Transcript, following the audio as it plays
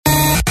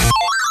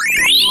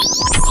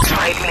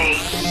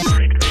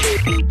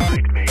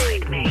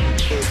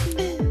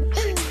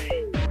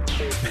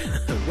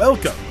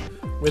welcome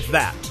with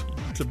that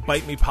to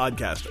Bite Me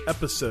Podcast,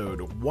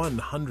 episode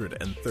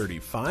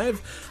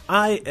 135.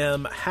 I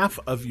am half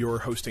of your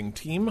hosting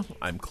team.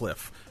 I'm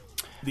Cliff.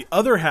 The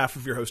other half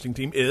of your hosting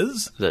team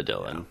is... the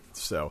Dylan.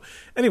 So,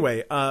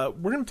 anyway,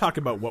 we're going to talk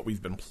about what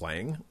we've been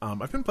playing.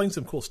 I've been playing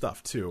some cool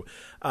stuff, too.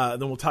 Then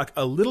we'll talk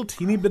a little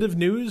teeny bit of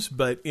news,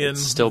 but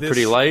it's still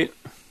pretty light.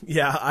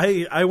 Yeah,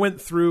 I went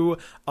through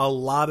a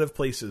lot of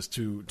places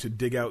to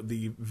dig out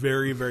the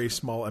very, very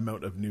small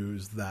amount of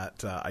news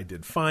that I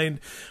did find.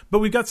 But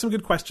we've got some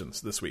good questions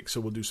this week, so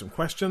we'll do some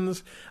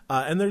questions.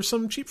 And there's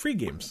some cheap free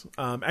games.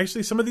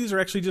 Actually, some of these are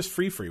actually just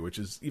free, which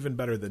is even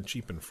better than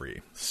cheap and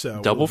free.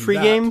 So double free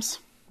games?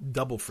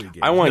 Double free games.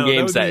 I want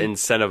games that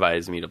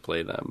incentivize me to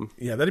play them.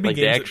 Yeah, that'd be like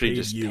games they actually that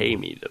just you. pay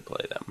me to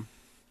play them.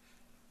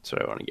 That's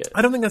what I want to get.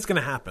 I don't think that's going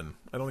to happen.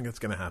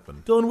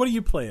 Dylan, what are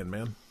you playing,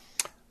 man?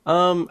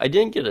 I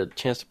didn't get a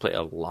chance to play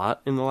a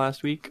lot in the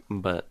last week,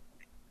 but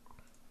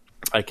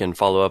I can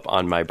follow up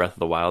on my Breath of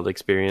the Wild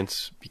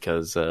experience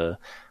because Adam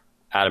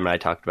and I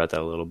talked about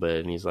that a little bit,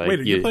 and he's like, "Wait,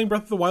 are you playing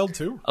Breath of the Wild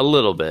too?" A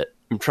little bit.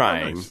 I'm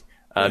trying.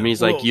 Oh, nice.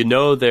 He's like,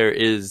 there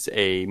is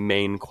a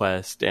main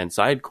quest and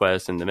side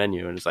quest in the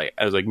menu, and I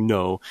was like,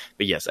 no,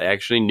 but yes, I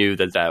actually knew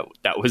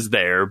that was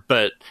there,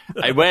 but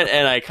I went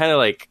and I kind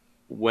of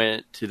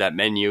went to that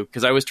menu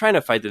because I was trying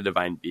to fight the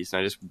Divine Beast,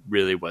 and I just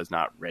really was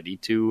not ready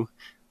to.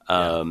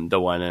 The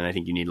one, and I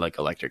think you need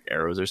electric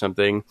arrows or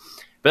something,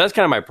 but that's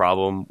kind of my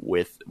problem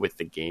with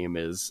the game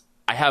is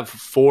I have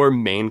 4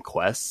 main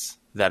quests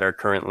that are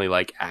currently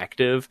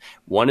active.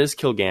 One is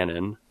Kill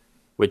Ganon,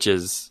 which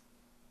is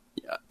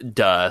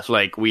duh.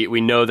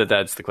 We know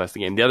that's the quest of the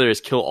game. The other is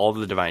kill all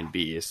the Divine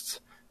Beasts.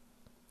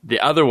 The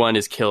other one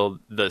is kill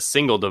the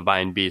single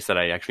Divine Beast that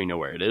I actually know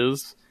where it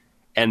is.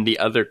 And the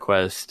other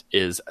quest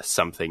is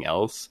something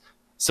else.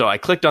 So I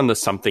clicked on the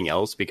something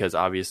else because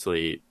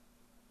obviously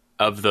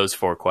of those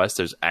 4 quests,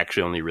 there's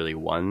actually only really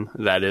one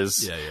that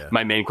is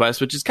my main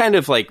quest, which is kind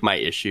of my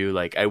issue.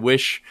 I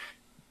wish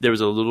there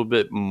was a little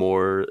bit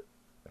more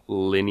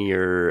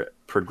linear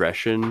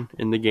progression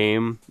in the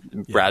game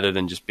rather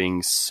than just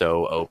being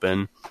so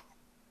open.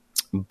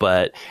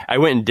 But I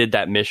went and did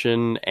that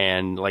mission,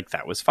 and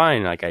that was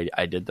fine. I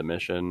did the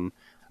mission.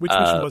 Which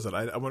mission was it?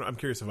 I'm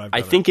curious if I've done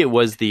I think it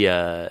was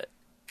the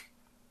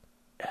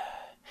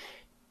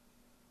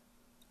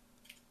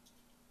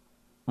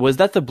was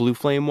that the Blue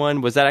Flame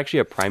one? Was that actually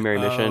a primary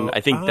mission?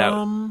 I think that.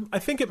 I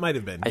think it might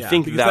have been. I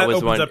think that was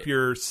opens one. Up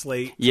your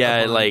slate. Yeah,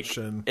 it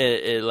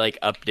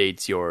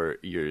updates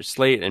your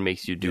slate and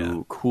makes you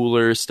do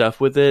cooler stuff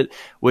with it.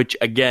 Which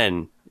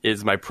again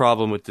is my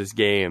problem with this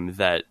game,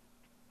 that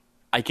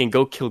I can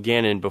go kill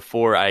Ganon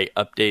before I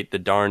update the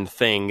darn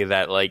thing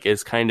that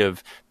is kind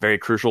of very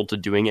crucial to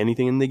doing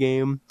anything in the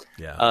game.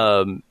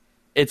 Yeah.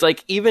 It's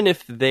even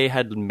if they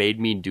had made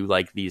me do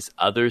these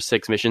other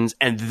 6 missions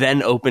and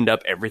then opened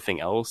up everything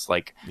else,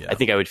 I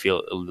think I would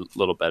feel a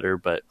little better.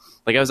 But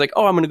I was like,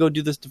 oh, I'm going to go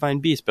do this Divine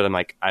Beast, but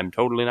I'm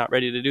totally not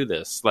ready to do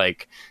this.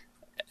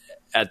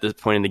 At this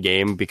point in the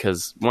game,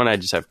 because one, I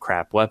just have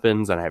crap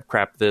weapons and I have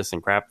crap this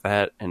and crap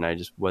that, and I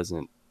just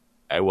wasn't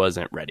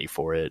ready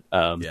for it.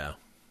 But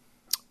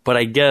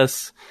I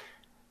guess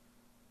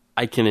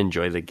I can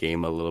enjoy the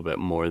game a little bit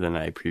more than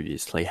I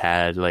previously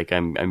had.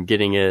 I'm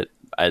getting it.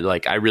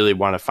 I really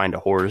want to find a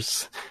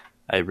horse.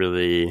 I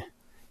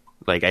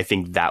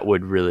think that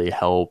would really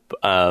help.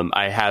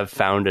 I have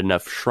found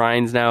enough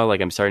shrines now.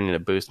 I'm starting to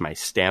boost my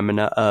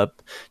stamina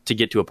up to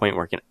get to a point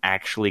where I can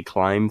actually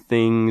climb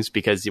things,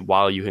 because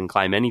while you can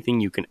climb anything,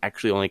 you can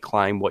actually only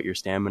climb what your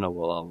stamina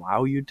will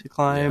allow you to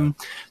climb.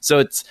 Yeah.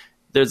 So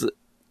there's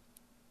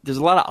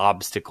a lot of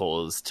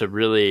obstacles to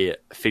really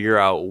figure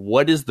out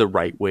what is the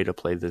right way to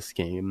play this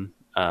game.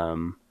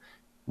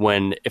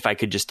 If I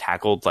could just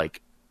tackle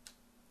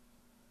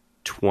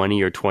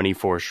 20 or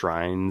 24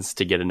 shrines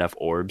to get enough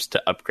orbs to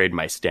upgrade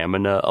my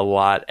stamina a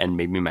lot and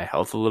maybe my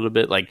health a little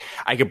bit,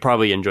 I could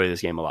probably enjoy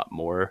this game a lot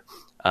more.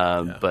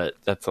 But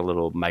that's a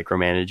little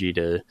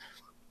micromanagey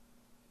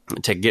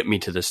to get me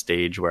to the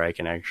stage where I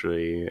can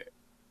actually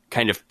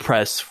kind of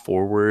press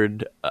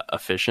forward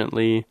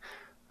efficiently.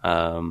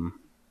 But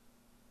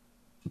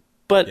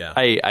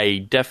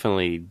I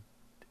definitely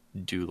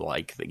do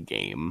like the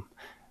game.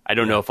 I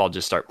don't know if I'll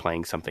just start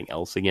playing something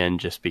else again,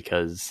 just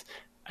because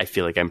I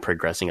feel like I'm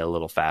progressing a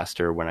little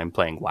faster when I'm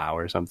playing WoW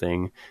or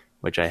something,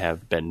 which I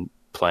have been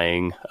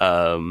playing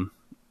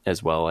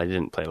as well. I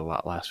didn't play it a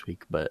lot last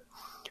week, but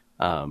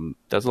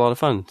that's a lot of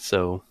fun.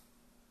 So,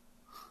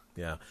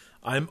 yeah,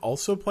 I'm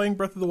also playing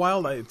Breath of the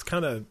Wild. It's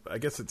kind of, I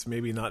guess it's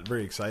maybe not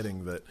very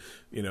exciting that,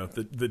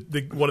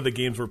 the one of the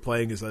games we're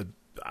playing is a,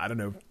 I don't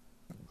know,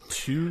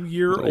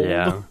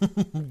 2-year-old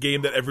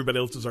game that everybody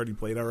else has already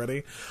played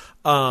already.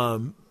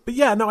 But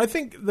yeah, no, I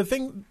think the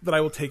thing that I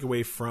will take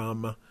away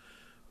from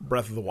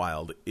Breath of the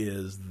Wild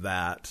is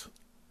that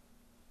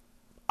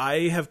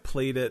I have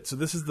played it. So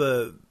this is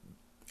I'm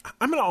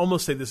going to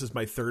almost say this is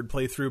my 3rd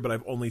playthrough, but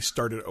I've only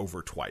started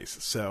over twice.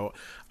 So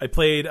I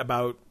played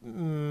about,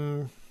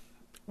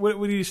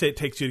 what do you say it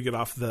takes you to get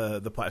off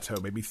the plateau?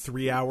 Maybe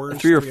 3 hours,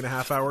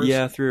 3.5 hours?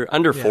 Yeah,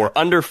 under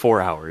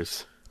 4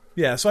 hours.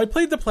 Yeah, so I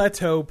played the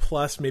plateau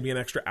plus maybe an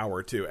extra hour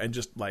or two and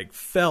just like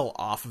fell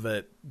off of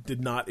it,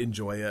 did not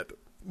enjoy it,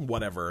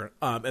 whatever.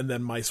 And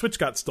then my Switch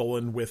got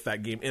stolen with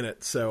that game in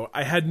it, so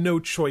I had no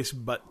choice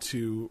but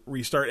to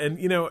restart. And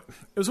you know, it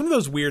was one of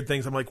those weird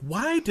things. I'm like,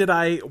 why did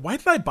I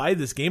buy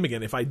this game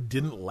again if I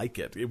didn't like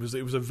it? It was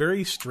a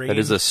very strange. That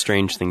is a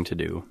strange thing to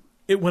do.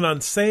 It went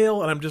on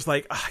sale, and I'm just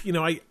like, you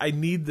know, I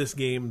need this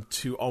game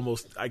to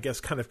almost, I guess,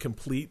 kind of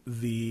complete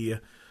the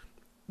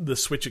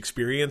Switch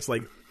experience.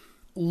 Like,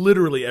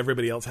 literally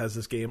everybody else has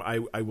this game. I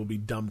will be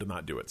dumb to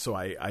not do it. So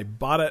I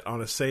bought it on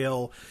a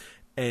sale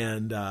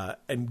and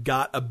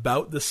got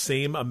about the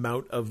same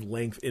amount of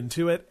length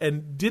into it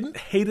and didn't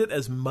hate it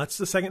as much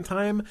the second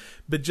time,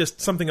 but just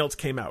something else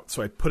came out.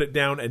 So I put it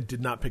down and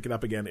did not pick it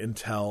up again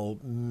until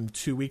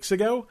 2 weeks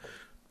ago.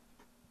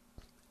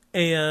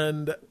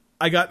 And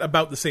I got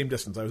about the same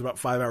distance. I was about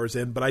 5 hours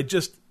in, but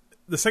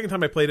the second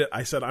time I played it,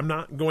 I said, I'm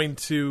not going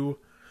to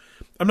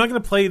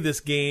play this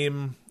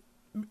game.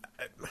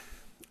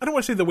 I don't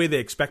want to say the way they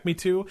expect me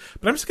to,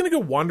 but I'm just going to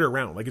go wander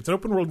around. Like, it's an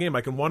open world game.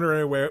 I can wander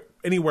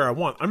anywhere I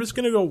want. I'm just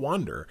going to go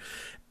wander.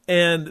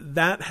 And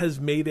that has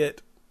made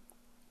it,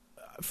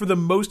 for the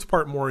most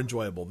part, more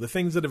enjoyable. The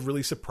things that have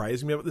really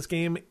surprised me about this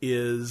game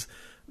is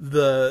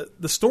the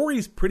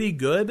story's pretty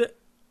good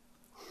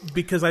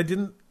because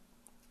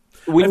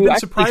when you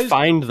actually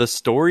find the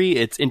story,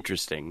 it's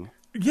interesting.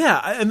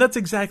 Yeah, and that's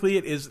exactly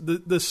it. Is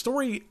the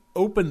story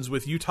opens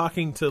with you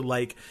talking to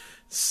like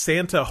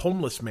Santa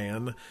homeless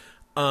man,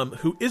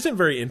 who isn't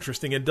very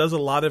interesting and does a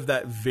lot of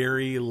that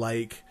very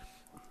like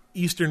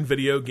Eastern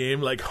video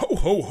game, like ho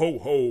ho ho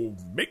ho,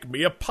 make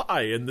me a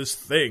pie in this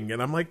thing,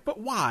 and I'm like, but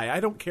why? I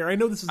don't care. I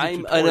know this is.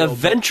 I'm an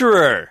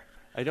adventurer.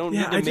 I don't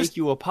need to make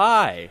you a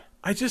pie.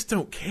 I just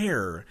don't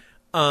care.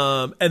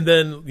 And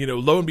then, you know,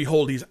 lo and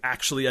behold, he's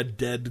actually a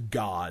dead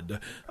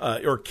god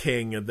or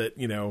king that,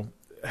 you know,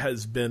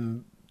 has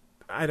been,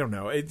 I don't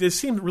know. It just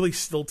seemed really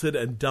stilted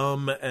and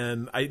dumb,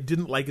 and I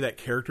didn't like that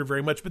character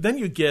very much. But then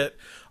you get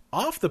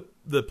off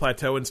the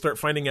plateau and start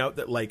finding out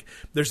that, like,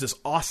 there's this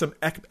awesome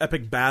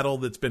epic battle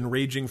that's been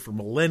raging for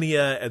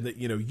millennia, and that,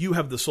 you know, you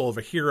have the soul of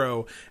a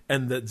hero,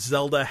 and that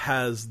Zelda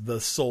has the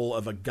soul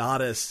of a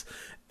goddess.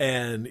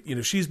 And, you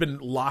know, she's been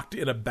locked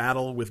in a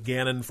battle with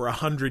Ganon for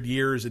 100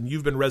 years, and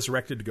you've been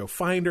resurrected to go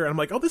find her. And I'm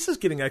like, oh, this is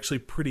getting actually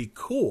pretty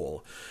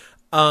cool.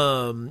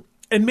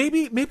 And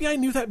maybe I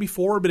knew that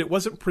before, but it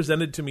wasn't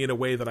presented to me in a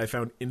way that I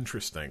found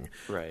interesting.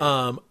 Right.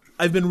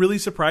 I've been really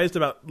surprised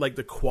about like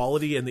the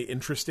quality and the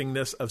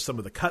interestingness of some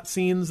of the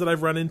cutscenes that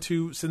I've run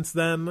into since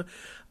then.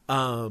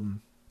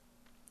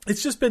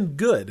 It's just been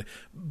good.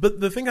 But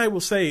the thing I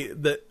will say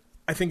that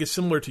I think is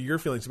similar to your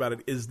feelings about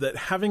it is that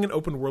having an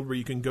open world where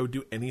you can go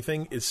do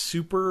anything is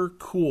super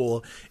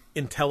cool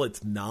until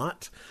it's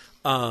not.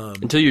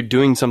 Until you're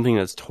doing something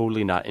that's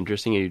totally not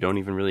interesting and you don't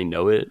even really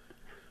know it.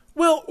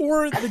 Well,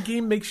 or the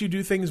game makes you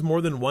do things more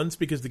than once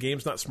because the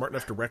game's not smart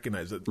enough to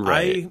recognize it.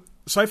 Right.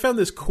 So I found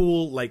this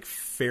cool, like,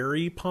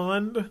 fairy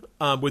pond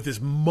with this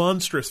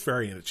monstrous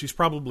fairy in it. She's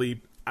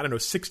probably,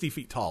 60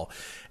 feet tall.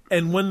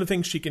 And one of the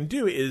things she can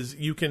do is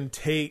you can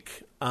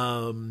take,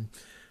 I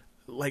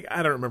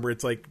don't remember,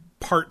 it's like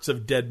parts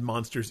of dead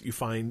monsters that you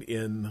find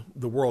in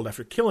the world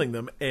after killing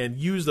them and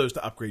use those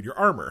to upgrade your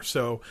armor.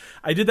 So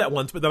I did that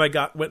once, but then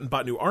I went and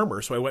bought new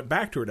armor, so I went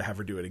back to her to have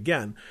her do it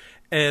again.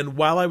 And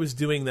while I was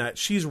doing that,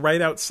 she's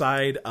right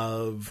outside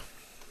of,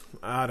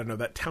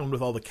 that town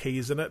with all the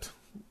K's in it.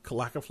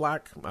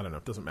 Kalakaflak? I don't know.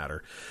 It doesn't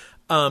matter.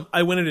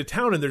 I went into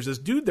town and there's this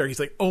dude there. He's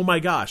like, oh my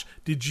gosh,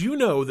 did you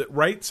know that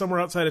right somewhere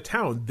outside of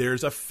town,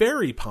 there's a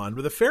fairy pond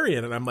with a fairy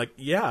in it? And I'm like,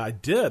 yeah, I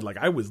did. Like,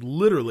 I was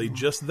literally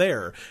just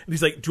there. And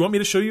he's like, do you want me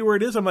to show you where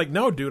it is? I'm like,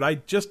 no, dude, I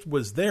just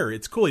was there.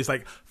 It's cool. He's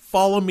like,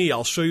 follow me.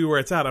 I'll show you where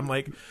it's at. I'm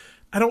like,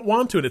 I don't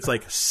want to. And it's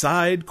like,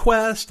 side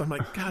quest. I'm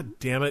like, God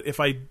damn it.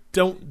 If I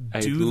don't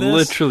do this. I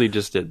literally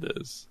just did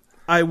this.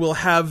 I will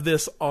have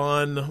this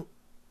on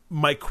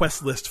my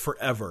quest list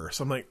forever.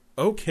 So I'm like,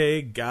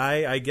 okay,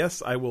 guy, I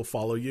guess I will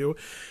follow you.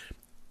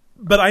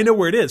 But I know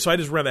where it is, so I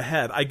just run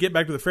ahead. I get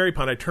back to the fairy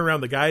pond. I turn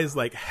around. The guy is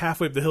like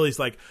halfway up the hill. He's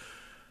like,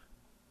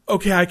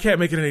 okay, I can't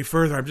make it any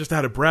further. I'm just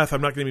out of breath.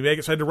 I'm not going to make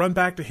it. So I had to run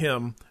back to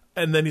him.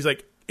 And then he's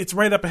like, it's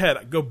right up ahead.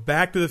 I go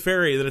back to the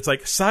ferry. Then it's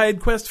like,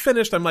 side quest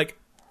finished. I'm like,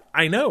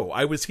 I know.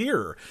 I was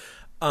here.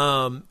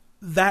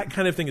 That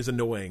kind of thing is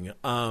annoying.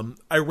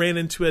 I ran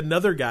into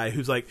another guy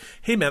who's like,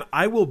 hey, man,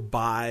 I will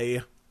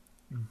buy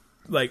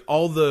like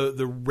all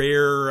the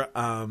rare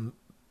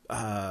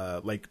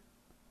like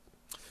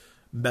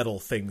metal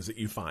things that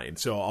you find.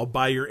 So I'll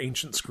buy your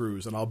ancient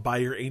screws, and I'll buy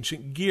your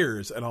ancient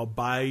gears, and I'll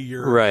buy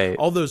your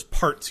all those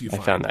parts you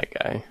find. I found that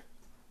guy.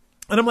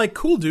 And I'm like,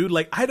 cool, dude.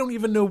 Like, I don't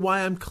even know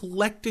why I'm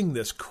collecting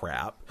this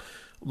crap.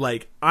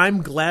 Like,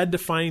 I'm glad to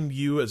find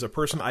you as a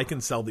person I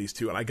can sell these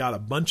to, and I got a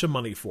bunch of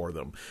money for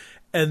them.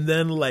 And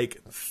then,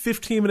 like,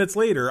 15 minutes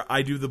later,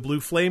 I do the Blue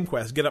Flame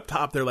quest. Get up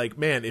top. They're like,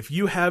 man, if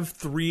you have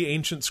 3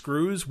 ancient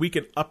screws, we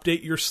can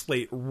update your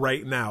slate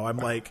right now. I'm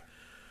like,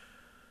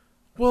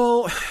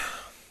 well,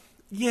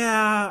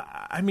 yeah,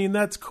 I mean,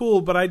 that's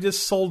cool, but I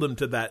just sold them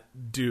to that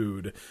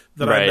dude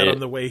that I met on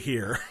the way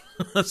here.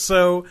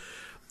 So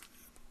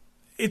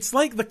it's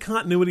like the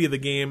continuity of the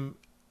game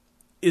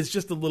is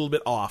just a little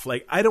bit off.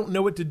 Like, I don't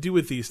know what to do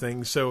with these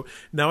things, so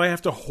now I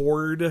have to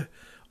hoard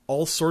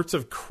all sorts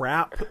of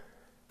crap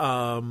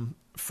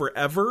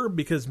forever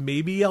because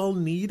maybe I'll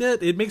need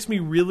it. It makes me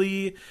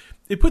really...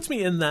 It puts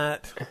me in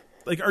that...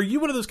 Like, are you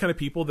one of those kind of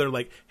people that are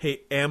like,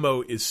 hey,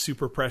 ammo is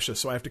super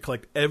precious, so I have to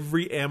collect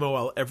every ammo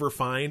I'll ever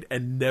find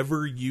and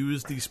never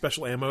use these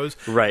special ammos?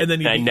 Right. And then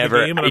you beat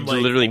never, the game, and I I'm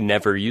like, literally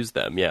never use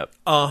them, yeah.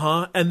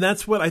 Uh-huh. And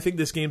that's what I think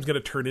this game's going to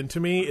turn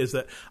into me, is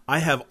that I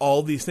have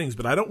all these things,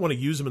 but I don't want to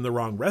use them in the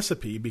wrong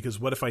recipe, because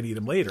what if I need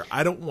them later?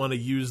 I don't want to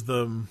use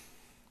them...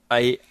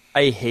 I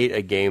hate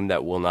a game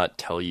that will not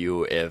tell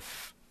you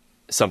if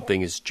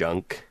something is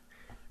junk.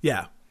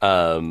 Yeah.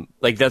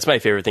 Like, that's my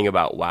favorite thing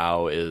about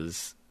WoW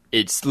is...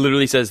 It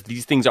literally says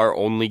these things are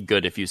only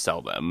good if you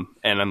sell them.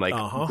 And I'm like,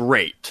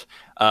 great.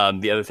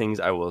 The other things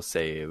I will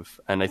save.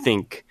 And I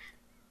think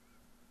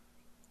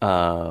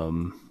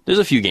there's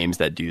a few games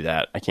that do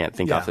that. I can't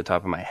think off the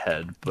top of my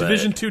head. But...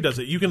 Division 2 does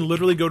it. You can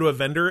literally go to a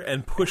vendor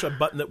and push a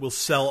button that will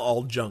sell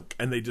all junk.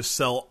 And they just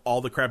sell all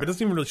the crap. It doesn't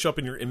even really show up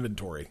in your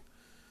inventory.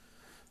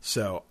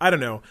 So, I don't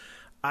know.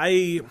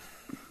 I'm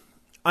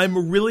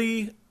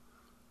really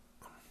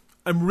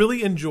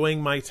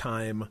enjoying my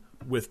time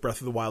with Breath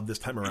of the Wild this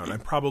time around.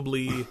 I'm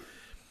probably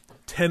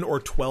 10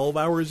 or 12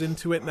 hours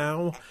into it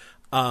now.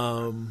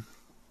 I'm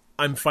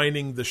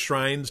finding the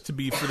shrines to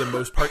be, for the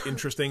most part,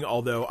 interesting,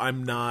 although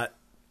I'm not,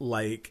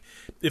 like...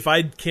 If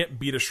I can't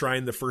beat a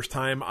shrine the first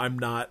time, I'm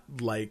not,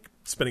 like,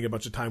 spending a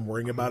bunch of time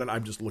worrying about it.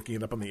 I'm just looking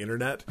it up on the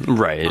internet.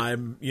 Right.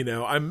 I'm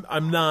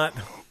not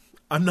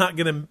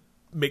going to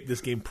make this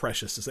game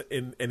precious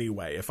in any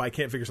way. If I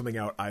can't figure something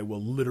out, I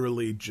will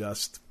literally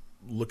just...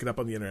 look it up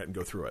on the internet and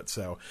go through it.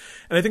 So,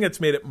 and I think that's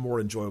made it more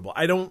enjoyable.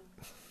 I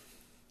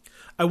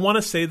want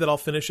to say that I'll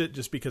finish it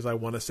just because I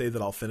want to say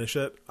that I'll finish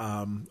it.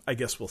 I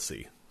guess we'll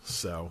see.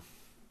 So,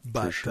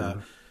 but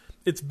sure.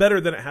 It's better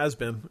than it has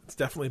been. It's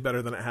definitely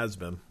better than it has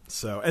been.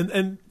 So,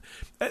 and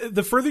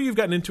the further you've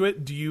gotten into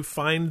it, do you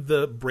find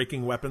the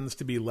breaking weapons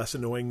to be less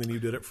annoying than you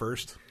did at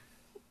first?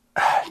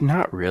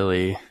 Not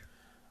really.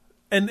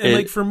 And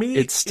like for me,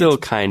 it's still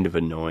kind of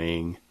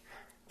annoying.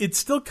 It's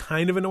still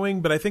kind of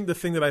annoying, but I think the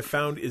thing that I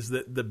found is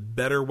that the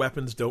better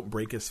weapons don't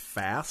break as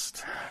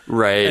fast.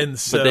 Right, and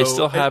so, but they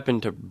still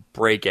happen to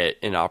break at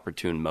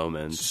inopportune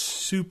moments.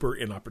 Super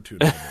inopportune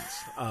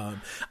moments.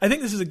 I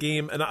think this is a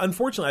game, and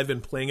unfortunately I've been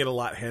playing it a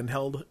lot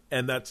handheld,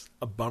 and that's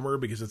a bummer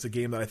because it's a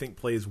game that I think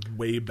plays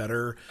way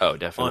better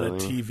definitely. on a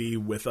TV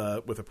with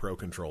a Pro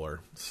controller.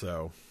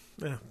 So,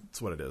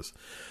 that's what it is.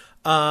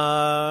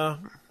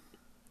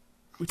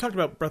 We talked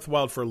about Breath of the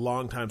Wild for a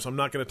long time, so I'm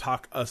not going to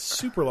talk a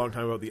super long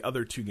time about the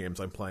other two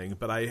games I'm playing,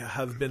 but I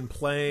have been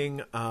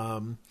playing...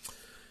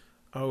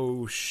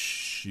 oh,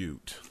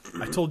 shoot.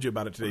 I told you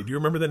about it today. Do you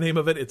remember the name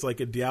of it? It's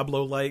like a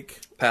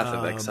Diablo-like... Path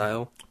of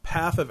Exile?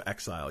 Path of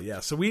Exile, yeah.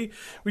 So we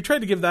tried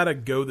to give that a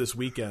go this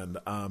weekend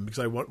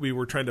because we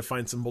were trying to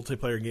find some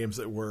multiplayer games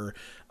that were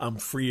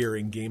freer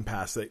in Game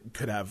Pass that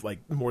could have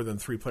like more than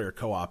 3-player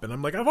co-op. And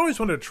I'm like, I've always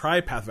wanted to try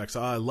Path of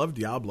Exile. I love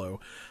Diablo.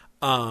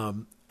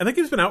 And that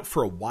game's been out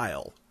for a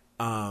while.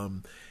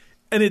 And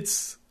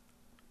it's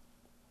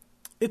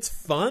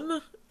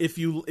fun. If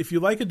you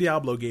like a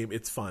Diablo game,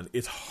 it's fun.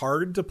 It's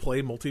hard to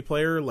play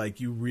multiplayer. Like,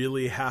 you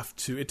really have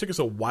to... It took us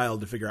a while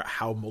to figure out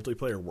how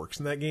multiplayer works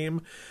in that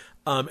game.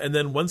 And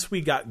then once we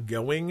got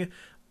going,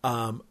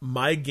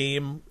 my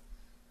game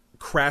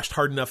crashed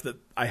hard enough that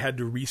I had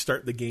to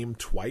restart the game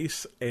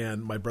twice,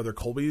 and my brother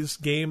Colby's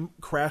game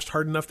crashed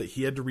hard enough that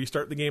he had to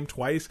restart the game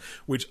twice,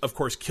 which of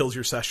course kills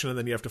your session, and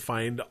then you have to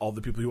find all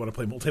the people you want to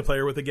play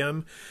multiplayer with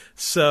again.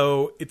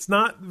 So it's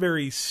not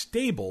very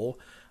stable,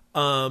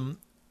 and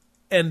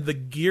the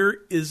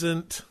gear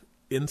isn't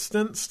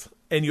instanced,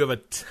 and you have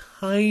a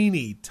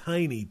tiny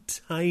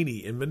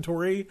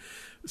inventory.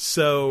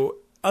 So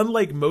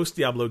unlike most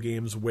Diablo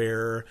games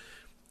where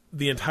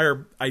the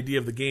entire idea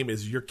of the game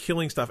is you're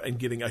killing stuff and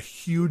getting a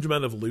huge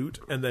amount of loot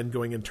and then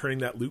going and turning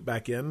that loot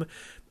back in,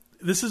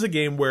 this is a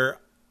game where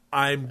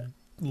I'm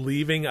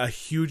leaving a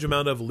huge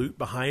amount of loot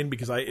behind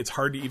because it's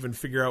hard to even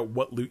figure out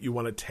what loot you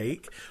want to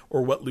take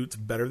or what loot's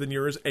better than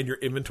yours, and your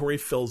inventory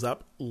fills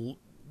up,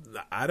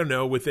 I don't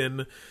know,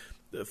 within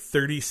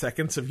 30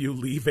 seconds of you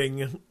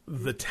leaving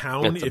the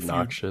town. It's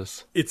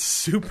obnoxious. It's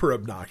super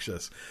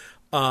obnoxious.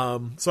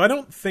 So I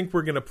don't think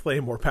we're going to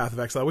play more Path of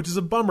Exile, which is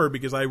a bummer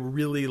because I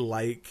really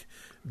like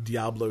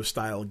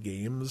Diablo-style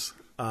games.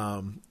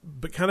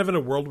 But kind of in a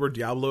world where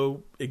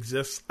Diablo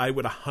exists, I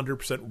would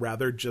 100%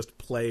 rather just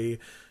play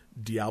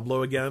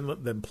Diablo again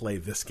than play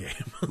this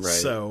game. Right.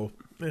 So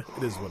it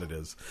is what it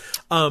is.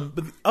 But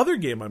the other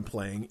game I'm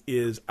playing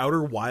is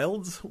Outer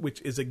Wilds,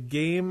 which is a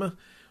game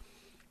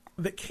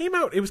that came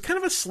out. It was kind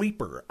of a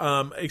sleeper,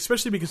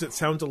 especially because it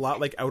sounds a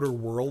lot like Outer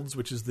Worlds,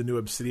 which is the new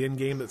Obsidian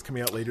game that's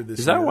coming out later this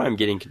year. Is that why I'm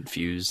getting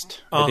confused?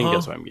 I think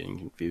that's why I'm getting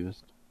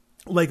confused.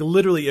 Like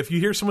literally, if you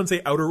hear someone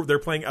say they're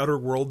playing Outer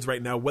Worlds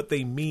right now, what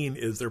they mean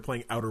is they're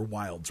playing Outer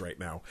Wilds right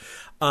now.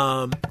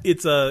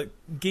 It's a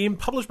game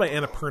published by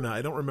Annapurna.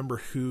 I don't remember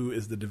who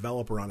is the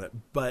developer on it,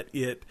 but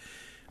it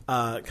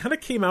kind of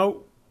came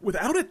out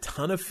without a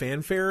ton of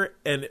fanfare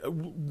and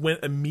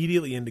went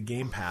immediately into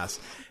Game Pass.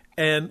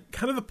 And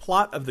kind of the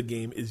plot of the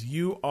game is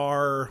you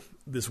are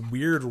this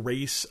weird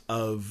race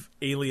of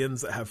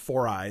aliens that have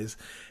 4 eyes,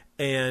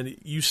 and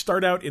you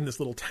start out in this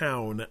little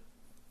town,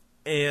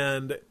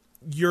 and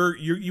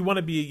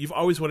you've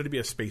always wanted to be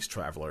a space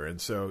traveler, and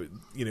so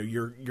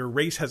your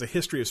race has a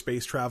history of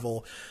space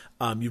travel.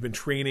 You've been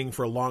training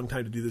for a long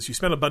time to do this. You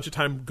spend a bunch of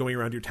time going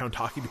around your town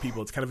talking to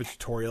people. It's kind of a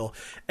tutorial,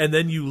 and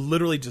then you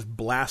literally just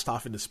blast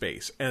off into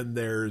space. And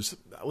there's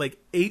like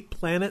 8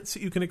 planets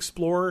that you can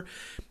explore,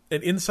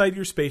 and inside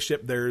your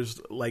spaceship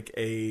there's like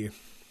I'm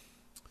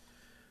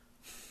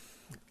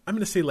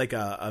going to say like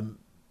a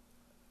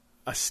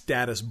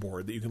status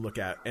board that you can look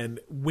at,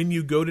 and when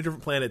you go to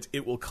different planets,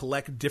 it will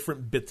collect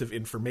different bits of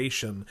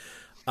information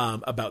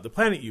about the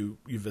planet you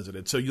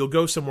visited. So you'll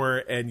go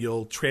somewhere and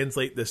you'll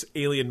translate this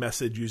alien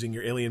message using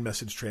your alien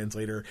message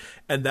translator,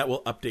 and that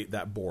will update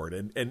that board.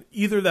 And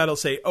either that'll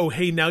say, oh,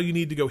 hey, now you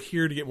need to go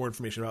here to get more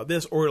information about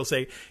this, or it'll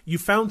say, you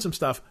found some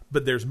stuff,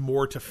 but there's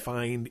more to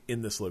find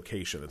in this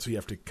location. And so you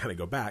have to kind of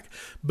go back.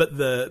 But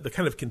the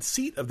kind of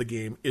conceit of the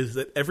game is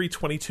that every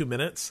 22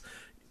 minutes,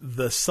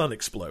 the sun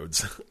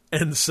explodes.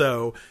 And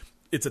so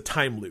it's a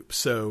time loop.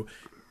 So,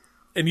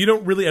 and you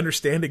don't really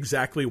understand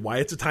exactly why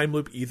it's a time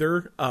loop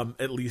either.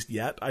 At least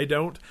yet, I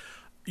don't.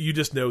 You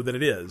just know that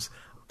it is.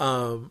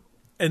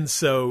 And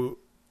so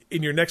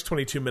in your next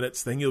 22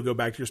 minutes, then you'll go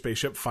back to your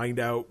spaceship, find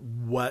out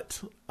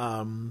what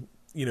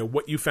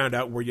you found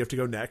out, where you have to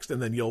go next, and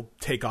then you'll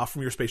take off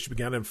from your spaceship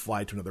again and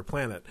fly to another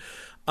planet.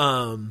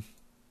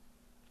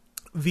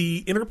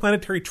 The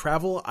interplanetary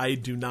travel, I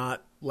do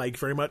not like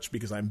very much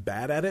because I'm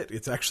bad at it.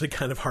 It's actually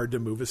kind of hard to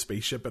move a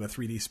spaceship in a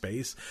 3D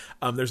space.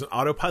 There's an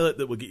autopilot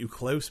that will get you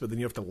close, but then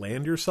you have to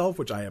land yourself,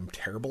 which I am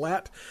terrible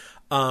at.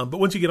 But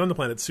once you get on the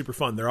planet, it's super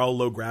fun. They're all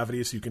low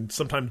gravity, so you can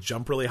sometimes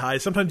jump really high.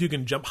 Sometimes you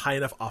can jump high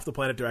enough off the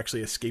planet to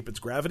actually escape its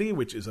gravity,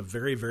 which is a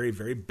very, very,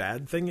 very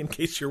bad thing, in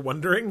case you're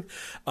wondering,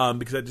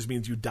 because that just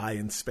means you die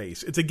in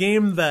space. It's a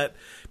game that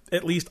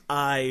at least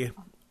I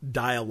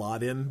die a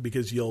lot in,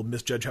 because you'll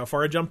misjudge how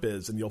far a jump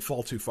is, and you'll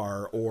fall too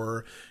far,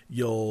 or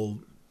you'll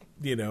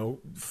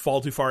fall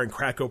too far and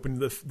crack open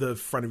the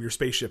front of your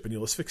spaceship and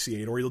you'll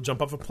asphyxiate, or you'll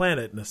jump off a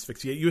planet and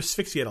asphyxiate. You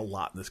asphyxiate a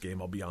lot in this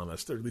game, I'll be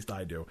honest, or at least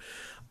I do.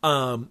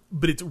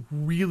 But it's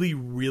really,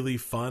 really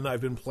fun.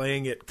 I've been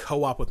playing it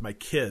co-op with my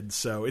kids,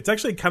 so it's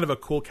actually kind of a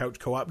cool couch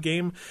co-op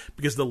game,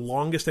 because the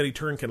longest any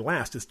turn can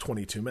last is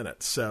 22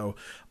 minutes. So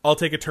I'll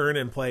take a turn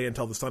and play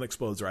until the sun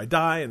explodes or I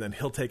die, and then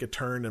he'll take a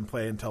turn and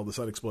play until the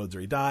sun explodes or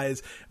he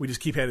dies. We just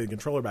keep handing the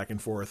controller back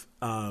and forth.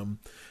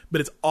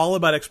 But it's all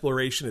about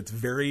exploration. It's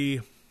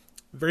very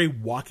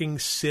walking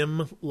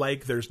sim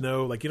like. There's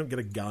no, like, you don't get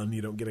a gun,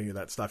 you don't get any of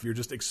that stuff. You're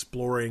just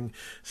exploring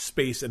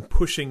space and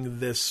pushing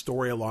this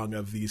story along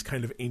of these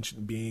kind of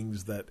ancient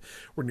beings that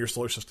were in your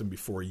solar system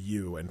before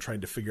you, and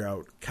trying to figure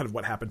out kind of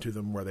what happened to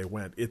them, where they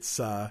went. It's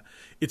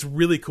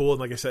really cool.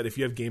 And like I said, if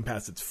you have Game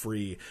Pass, it's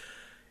free.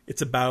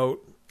 It's about,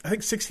 I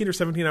think, 16 or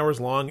 17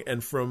 hours long,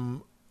 and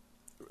from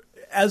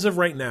as of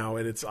right now,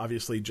 and it's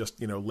obviously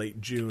just late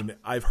June,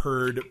 I've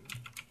heard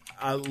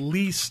at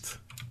least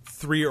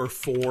 3 or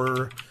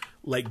 4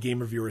 like game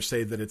reviewers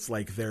say that it's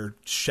like their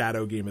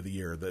shadow game of the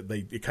year, that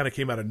it kind of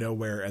came out of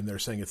nowhere, and they're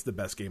saying it's the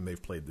best game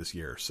they've played this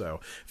year.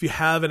 So if you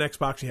have an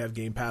Xbox and you have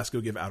Game Pass, go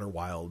give Outer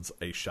Wilds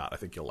a shot. I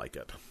think you'll like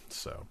it.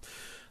 So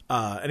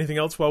anything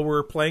else while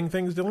we're playing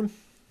things, Dylan?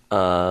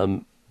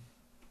 I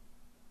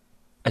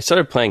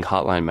started playing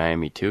Hotline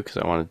Miami 2 because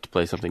I wanted to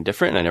play something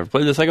different, and I never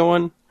played the second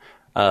one.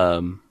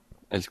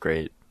 It's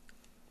great.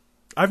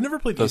 I've never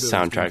played those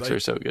soundtracks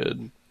are so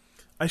good.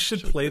 I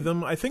should play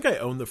them. I think I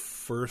own the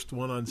first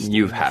one on Steam.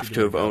 You have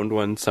to have owned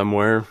one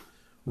somewhere,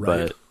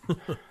 right? But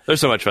they're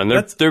so much fun.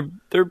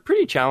 They're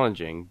pretty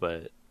challenging,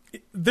 but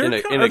in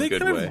a are they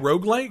good kind way. Of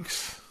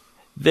roguelikes?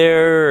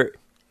 They're,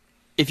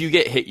 if you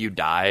get hit, you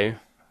die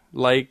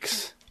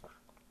likes.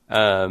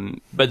 But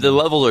the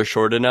levels are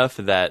short enough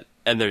that,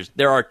 and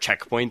there are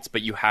checkpoints,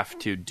 but you have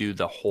to do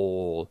the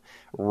whole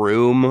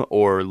room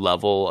or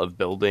level of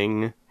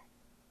building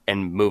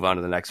and move on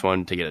to the next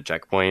one to get a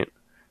checkpoint.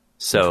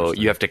 So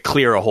you have to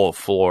clear a whole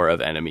floor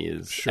of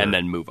enemies and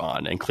then move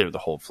on, and clear the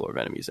whole floor of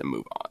enemies and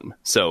move on.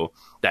 So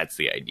that's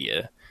the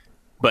idea.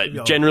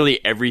 But generally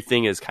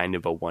everything is kind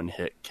of a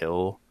one-hit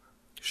kill.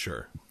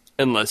 Sure.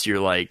 Unless you're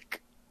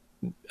like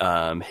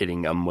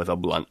hitting them with a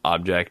blunt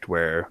object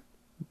where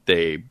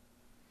they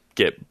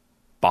get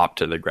bopped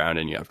to the ground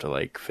and you have to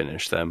like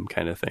finish them,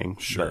 kind of thing.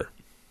 Sure.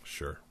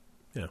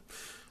 Yeah.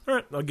 All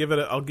right, I'll give it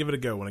a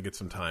go when I get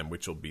some time,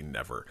 which will be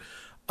never.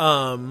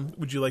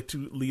 Would you like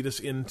to lead us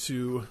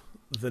into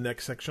the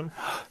next section?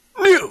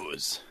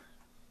 News.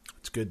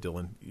 It's good,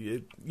 Dylan.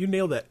 You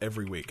nail that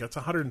every week. That's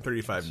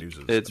 135 news.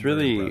 It's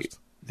really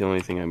the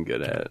only thing I'm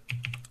good at.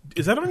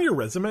 Is that on your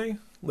resume?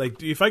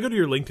 Like, if I go to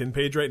your LinkedIn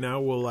page right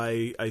now, will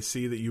I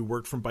see that you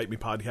worked from Bite Me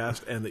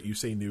Podcast and that you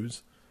say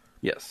news?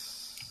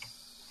 Yes.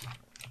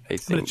 I'm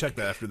going to check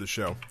that after the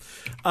show.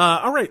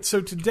 All right, so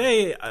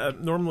today,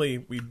 normally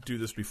we do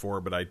this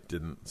before, but I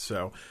didn't.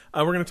 So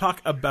we're going to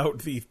talk about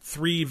the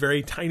 3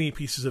 very tiny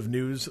pieces of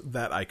news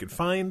that I could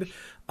find.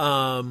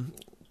 Xbox,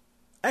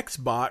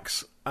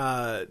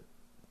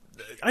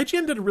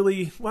 IGN did a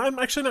really... Well, I'm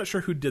actually not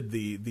sure who did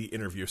the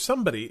interview.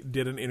 Somebody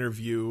did an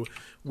interview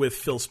with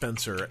Phil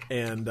Spencer,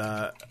 and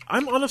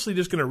I'm honestly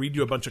just going to read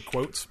you a bunch of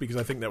quotes because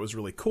I think that was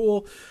really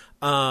cool.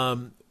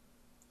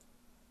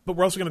 But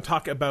we're also going to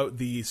talk about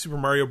the Super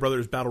Mario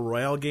Brothers Battle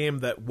Royale game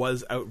that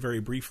was out very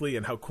briefly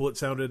and how cool it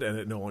sounded, and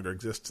it no longer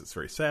exists. It's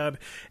very sad.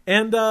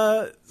 And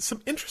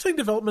some interesting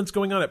developments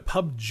going on at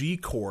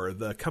PUBG Core,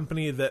 the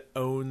company that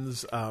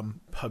owns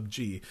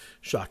PUBG,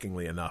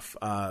 shockingly enough,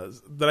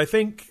 that I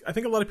think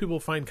a lot of people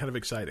find kind of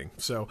exciting.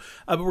 So,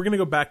 but we're going to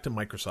go back to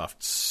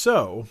Microsoft.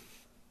 So...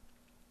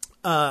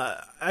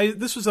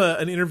 this was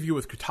an interview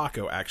with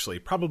Kotaku, actually,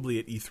 probably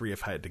at E3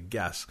 if I had to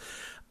guess.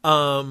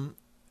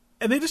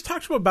 And they just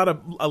talked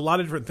about a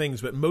lot of different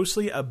things, but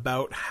mostly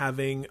about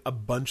having a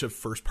bunch of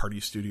first-party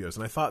studios.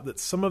 And I thought that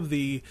some of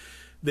the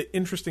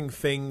interesting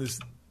things...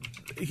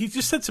 He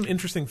just said some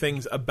interesting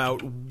things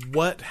about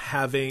what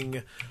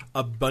having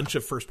a bunch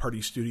of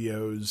first-party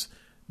studios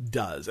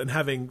does, and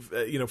having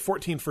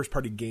 14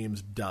 first-party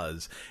games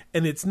does.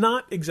 And it's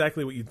not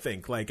exactly what you'd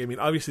think. Like, I mean,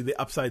 obviously the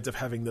upsides of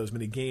having those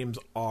many games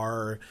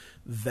are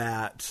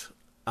that...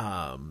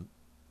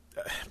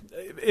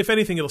 if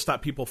anything, it'll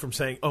stop people from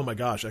saying, oh my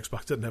gosh,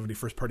 Xbox doesn't have any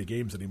first-party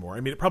games anymore. I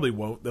mean, it probably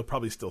won't. They'll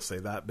probably still say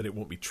that, but it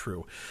won't be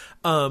true.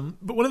 But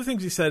one of the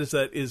things he said is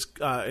that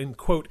in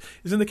quote,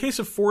 is in the case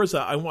of Forza,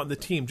 I want the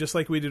team, just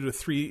like we did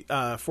with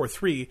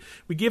 4.3,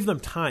 we gave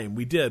them time.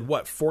 We did,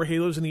 4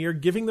 Halos in a year,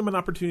 giving them an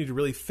opportunity to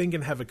really think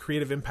and have a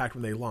creative impact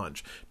when they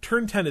launch.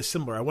 Turn 10 is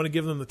similar. I want to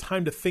give them the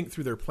time to think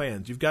through their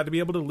plans. You've got to be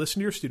able to listen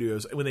to your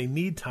studios when they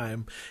need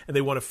time and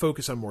they want to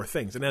focus on more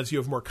things. And as you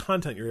have more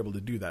content, you're able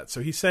to do that.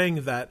 So he's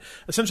saying that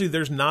essentially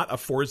there's not a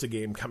Forza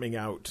game coming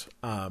out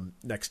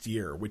next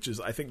year, which is,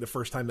 I think, the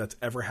first time that's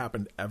ever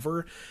happened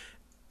ever.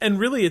 And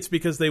really it's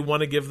because they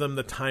want to give them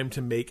the time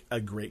to make a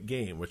great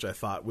game, which I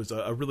thought was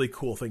a really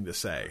cool thing to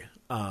say.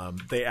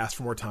 They asked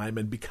for more time,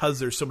 and because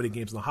there's so many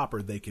games in the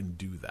hopper, they can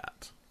do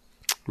that.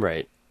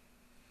 Right.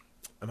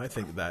 And I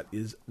think that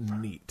is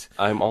neat.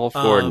 I'm all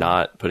for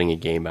not putting a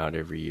game out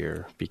every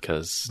year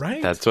because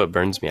that's what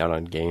burns me out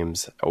on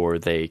games, or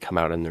they come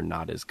out and they're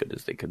not as good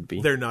as they could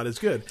be. They're not as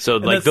good. So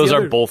like those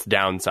are both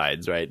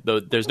downsides, right?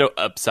 There's no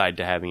upside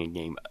to having a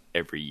game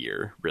every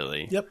year,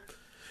 really. Yep.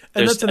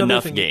 And there's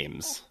enough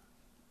games.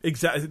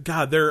 Exactly.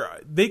 God,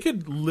 they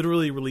could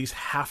literally release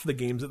half the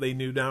games that they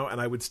do now,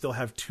 and I would still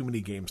have too many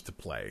games to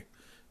play,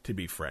 to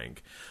be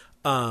frank.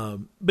 But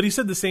he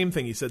said the same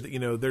thing. He said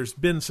that, there's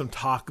been some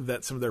talk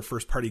that some of their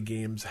first party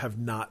games have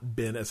not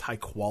been as high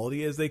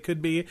quality as they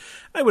could be.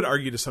 I would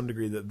argue to some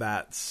degree that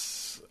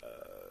that's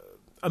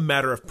a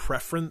matter of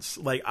preference.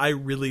 Like, I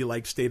really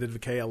liked State of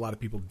Decay. A lot of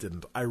people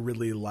didn't. I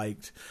really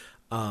liked,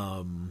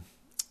 that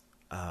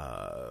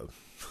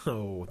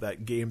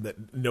game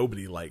that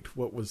nobody liked.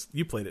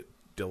 You played it,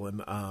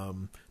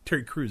 Dylan.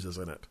 Terry Crews is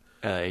in it.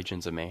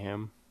 Agents of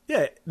Mayhem.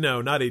 Yeah,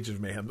 no, not Age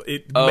of Mayhem.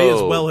 It may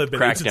as well have been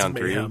Crackdown Agents of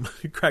Mayhem.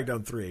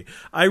 Crackdown 3.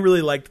 I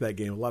really liked that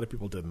game. A lot of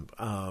people didn't.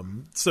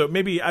 So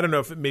maybe, I don't know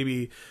if it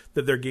maybe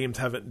that their games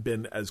haven't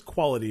been as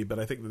quality, but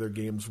I think that their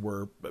games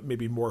were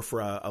maybe more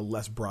for a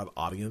less broad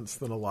audience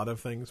than a lot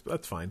of things, but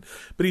that's fine.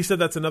 But he said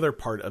that's another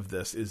part of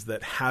this, is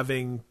that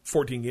having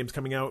 14 games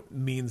coming out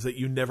means that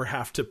you never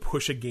have to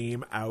push a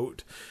game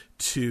out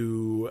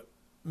to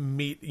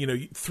meet,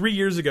 3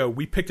 years ago,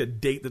 we picked a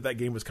date that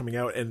game was coming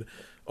out, and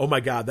oh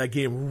my God, that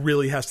game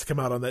really has to come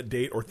out on that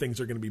date or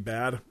things are going to be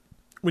bad.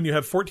 When you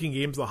have 14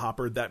 games in the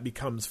hopper, that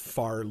becomes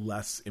far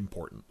less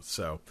important.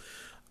 So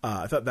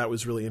I thought that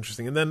was really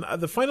interesting. And then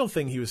the final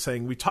thing he was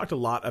saying, we talked a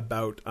lot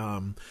about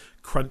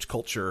crunch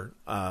culture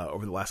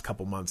over the last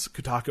couple months.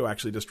 Kotaku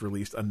actually just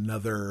released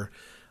another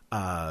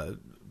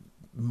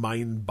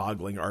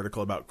mind-boggling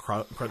article about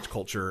crunch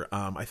culture,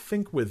 I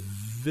think with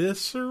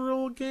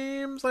Visceral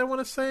Games, I want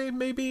to say,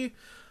 maybe.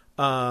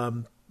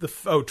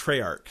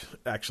 Treyarch,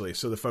 actually.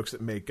 So the folks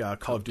that make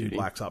Call of Duty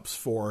Black Ops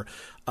 4,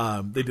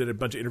 they did a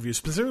bunch of interviews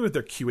specifically with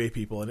their QA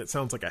people, and it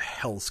sounds like a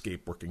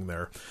hellscape working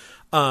there.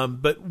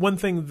 But one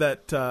thing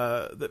that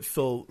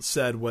Phil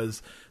said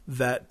was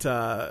that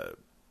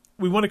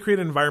we want to create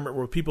an environment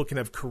where people can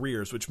have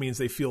careers, which means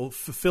they feel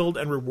fulfilled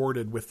and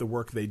rewarded with the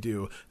work they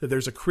do, that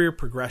there's a career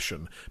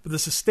progression. But the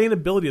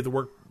sustainability of the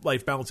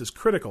work-life balance is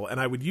critical, and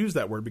I would use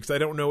that word because I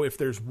don't know if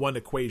there's one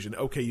equation.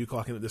 Okay, you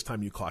clock in at this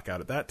time, you clock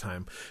out at that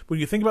time. When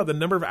you think about the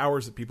number of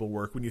hours that people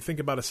work, when you think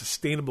about a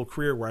sustainable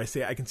career where I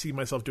say I can see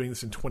myself doing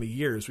this in 20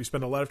 years, we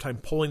spend a lot of time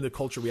pulling the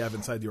culture we have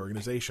inside the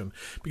organization,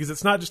 because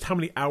it's not just how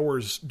many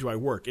hours do I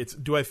work, it's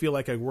do I feel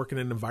like I work in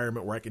an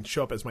environment where I can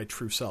show up as my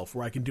true self,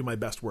 where I can do my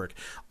best work.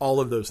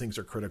 All of those things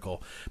are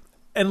critical.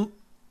 And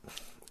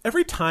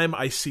every time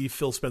I see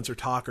Phil Spencer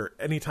talk, or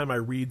anytime I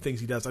read things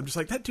he does, I'm just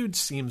like, that dude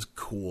seems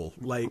cool.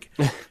 Like,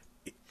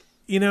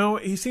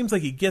 he seems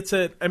like he gets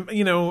it. I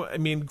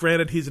mean,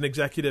 granted, he's an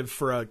executive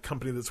for a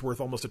company that's worth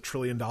almost $1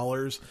 trillion.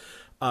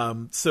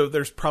 So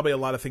there's probably a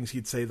lot of things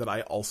he'd say that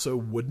I also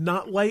would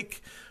not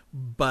like,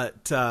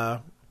 but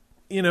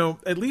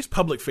at least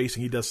public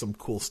facing, he does some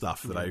cool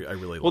stuff that I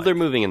really like. Well, they're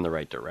moving in the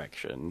right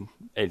direction.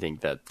 I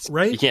think that's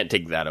right. You can't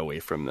take that away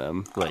from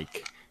them.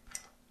 Like,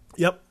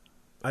 yep,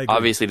 I agree.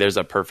 Obviously, there's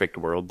a perfect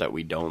world that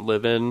we don't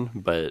live in,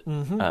 but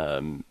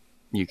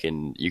you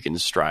can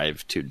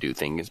strive to do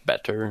things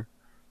better.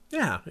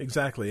 Yeah,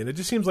 exactly. And it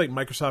just seems like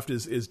Microsoft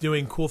is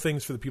doing cool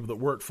things for the people that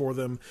work for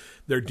them.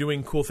 They're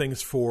doing cool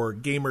things for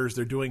gamers.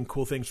 They're doing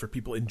cool things for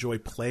people who enjoy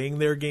playing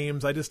their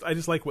games. I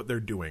just like what they're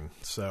doing.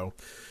 So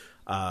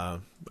I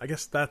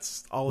guess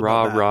that's all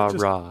about that.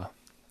 Rah.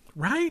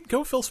 Right?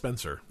 Go Phil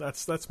Spencer.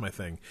 That's my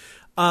thing.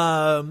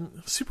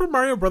 Super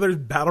Mario Brothers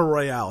Battle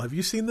Royale. Have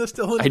you seen this,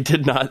 Dylan? I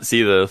did not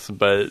see this,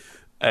 but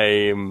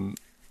I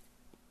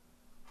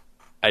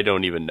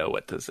don't even know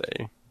what to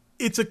say.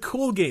 It's a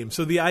cool game.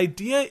 So the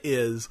idea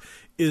is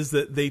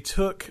that they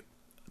took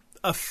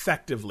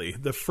effectively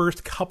the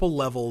first couple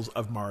levels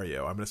of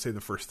Mario. I'm going to say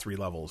the first 3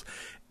 levels.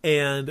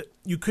 And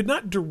you could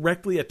not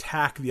directly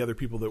attack the other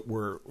people that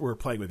were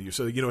playing with you.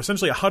 So,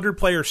 essentially 100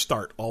 players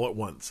start all at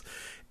once.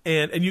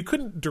 And you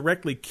couldn't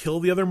directly kill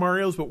the other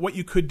Marios, but what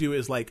you could do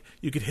is, like,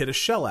 you could hit a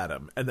shell at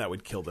them, and that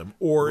would kill them.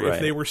 Or right. If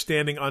they were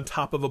standing on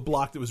top of a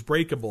block that was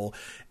breakable,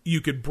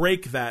 you could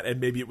break that, and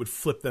maybe it would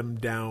flip them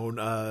down,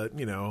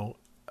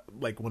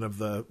 like one of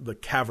the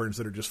caverns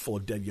that are just full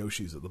of dead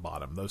Yoshis at the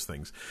bottom, those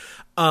things.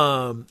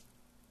 And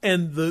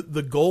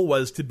the goal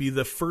was to be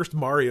the first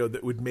Mario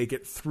that would make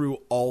it through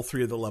all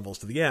 3 of the levels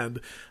to the end,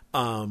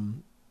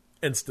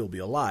 and still be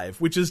alive,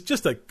 which is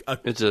just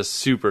it's a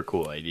super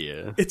cool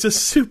idea. It's a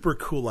super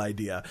cool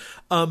idea.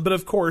 But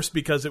of course,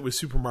 because it was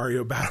Super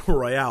Mario Battle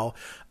Royale,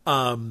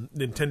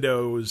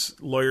 Nintendo's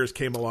lawyers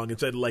came along and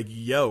said, like,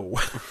 yo,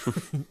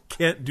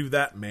 can't do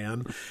that,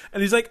 man.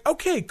 And he's like,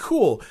 okay,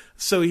 cool.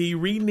 So he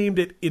renamed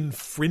it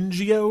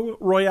Infringio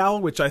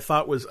Royale, which I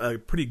thought was a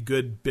pretty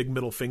good big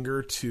middle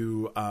finger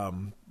to,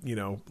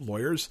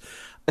 lawyers.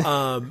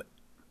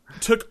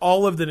 Took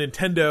all of the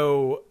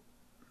Nintendo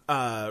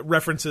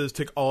references,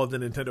 took all of the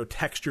Nintendo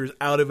textures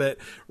out of it,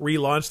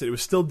 relaunched it. It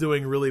was still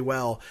doing really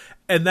well.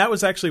 And that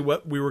was actually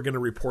what we were going to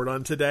report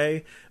on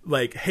today.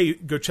 Like, hey,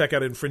 go check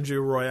out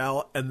Infringio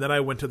Royale. And then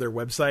I went to their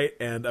website,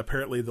 and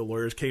apparently the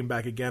lawyers came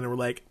back again and were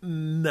like,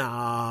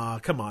 nah,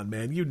 come on,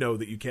 man. You know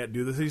that you can't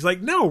do this. And he's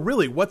like, no,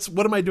 really, what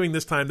am I doing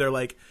this time? They're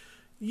like,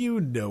 you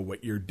know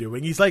what you're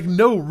doing. He's like,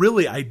 no,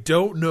 really, I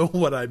don't know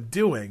what I'm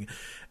doing.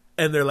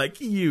 And they're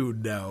like,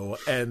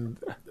 and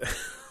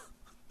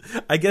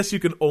I guess you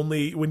can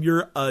only, when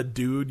you're a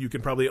dude, you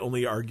can probably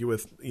only argue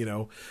with,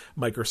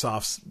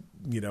 Microsoft's,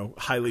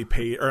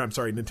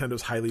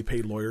 Nintendo's highly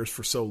paid lawyers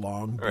for so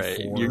long. Right.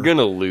 You're going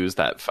to lose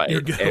that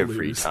fight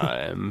every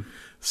time.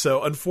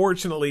 So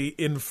unfortunately,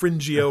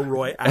 Infringio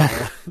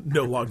Royale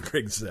no longer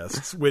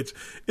exists, which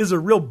is a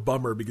real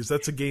bummer because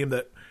that's a game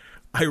that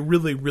I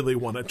really, really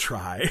want to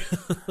try.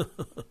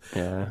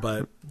 Yeah.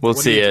 But we'll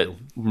see it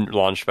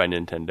launched by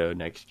Nintendo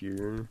next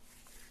year.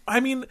 I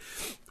mean,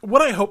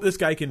 what I hope this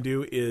guy can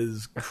do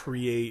is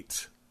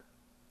create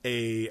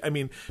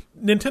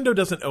Nintendo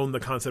doesn't own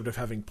the concept of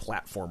having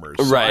platformers.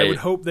 So right. I would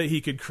hope that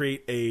he could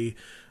create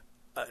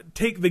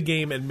take the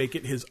game and make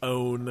it his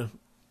own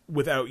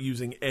without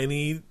using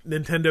any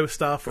Nintendo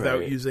stuff,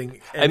 without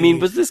using any... I mean,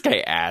 was this guy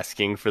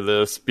asking for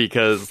this?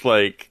 Because,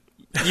 like,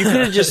 you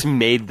could have just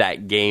made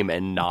that game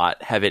and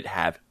not have it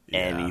have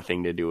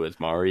anything to do with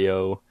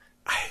Mario.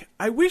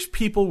 I wish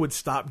people would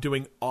stop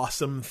doing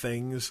awesome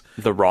things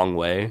the wrong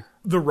way.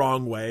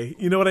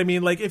 You know what I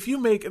mean? Like, if you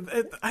make,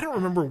 I don't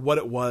remember what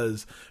it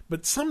was,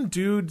 but some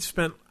dude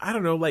spent, I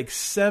don't know, like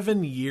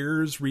 7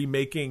 years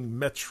remaking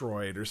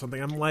Metroid or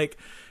something. I'm like,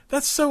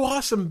 that's so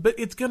awesome, but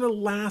it's going to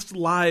last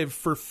live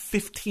for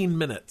 15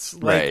 minutes.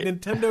 Like, right.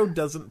 Nintendo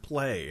doesn't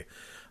play.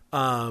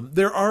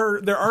 There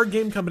are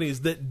game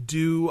companies that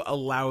do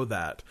allow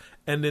that.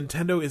 And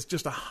Nintendo is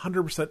just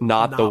 100%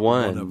 not the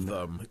one of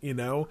them,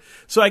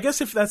 So I guess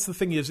if that's the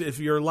thing is, if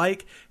you're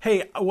like,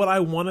 hey, what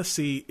I want to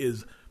see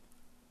is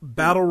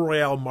Battle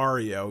Royale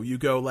Mario, you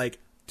go like,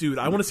 dude,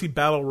 I want to see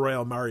Battle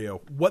Royale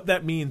Mario. What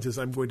that means is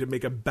I'm going to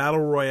make a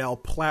Battle Royale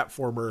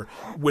platformer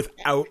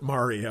without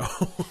Mario.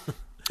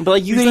 But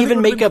like you could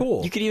even make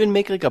you could even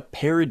make like a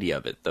parody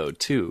of it though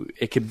too.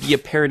 It could be a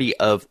parody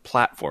of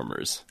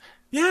platformers.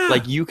 Yeah.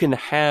 Like you can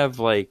have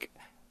like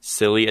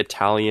silly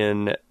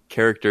Italian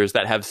characters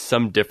that have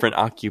some different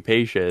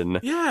occupation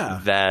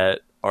that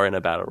are in a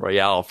battle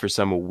royale for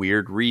some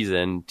weird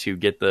reason to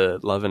get the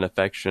love and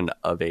affection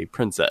of a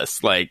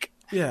princess. Like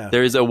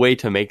there's a way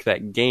to make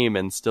that game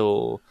and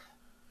still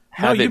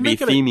have it be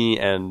themey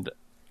and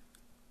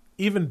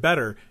even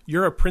better,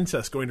 you're a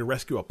princess going to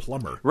rescue a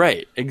plumber.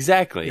 Right,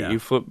 exactly. Yeah. You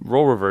flip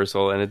role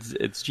reversal, and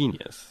it's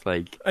genius.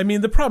 Like, I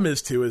mean, the problem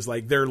is too is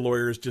like their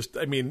lawyers just.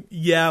 I mean,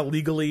 yeah,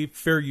 legally,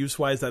 fair use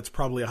wise, that's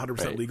probably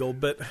 100% Right. legal.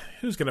 But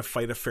who's going to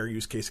fight a fair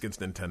use case against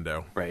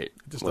Nintendo? right? It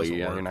just Well, doesn't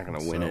yeah, work, you're not going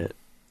to win so- it.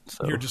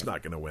 So You're just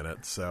not going to win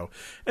it. So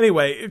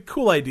anyway,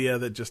 cool idea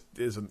that just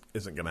isn't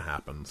going to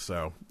happen.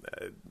 So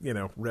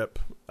rip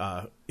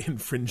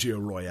Infringio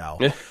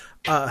Royale.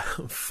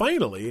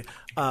 Finally,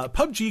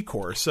 PUBG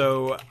Core.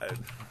 So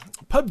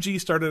PUBG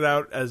started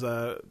out as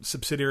a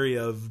subsidiary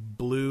of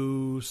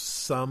Blue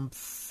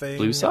something.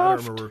 Bluesoft? I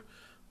don't remember.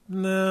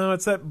 No,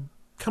 it's that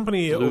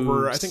company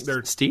over. I think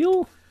they're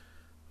Steel.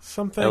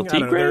 something. LT I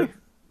don't know. Gray? They're-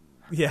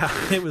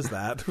 Yeah, it was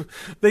that.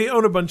 They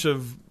own a bunch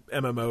of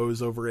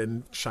MMOs over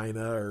in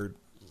China, or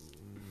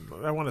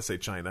I want to say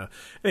China.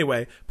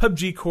 Anyway,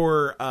 PUBG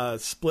Core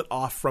split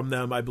off from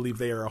them. I believe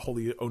they are a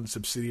wholly owned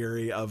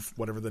subsidiary of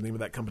whatever the name of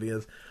that company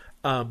is.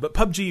 But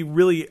PUBG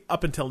really,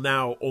 up until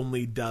now,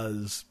 only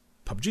does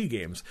PUBG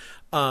games.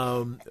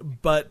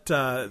 But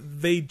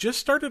they just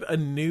started a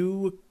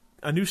new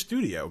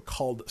studio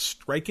called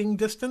Striking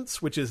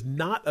Distance, which is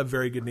not a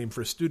very good name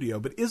for a studio,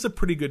 but is a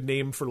pretty good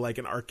name for like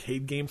an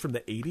arcade game from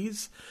the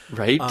 80s.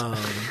 Right.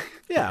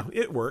 Yeah,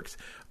 it works.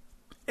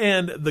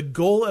 And the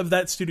goal of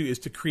that studio is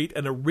to create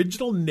an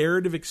original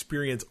narrative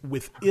experience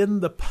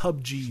within the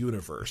PUBG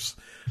universe.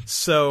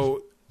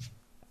 So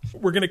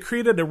we're going to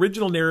create an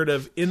original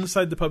narrative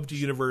inside the PUBG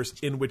universe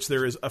in which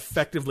there is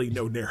effectively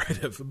no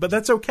narrative. But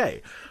that's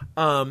okay,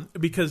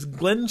 because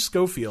Glenn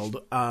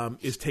Schofield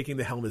is taking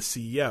the helm as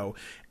CEO.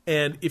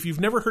 And if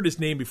you've never heard his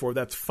name before,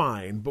 that's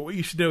fine. But what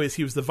you should know is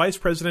he was the vice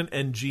president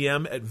and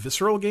GM at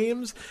Visceral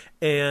Games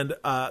and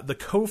the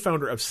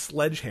co-founder of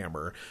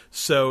Sledgehammer.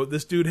 So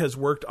this dude has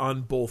worked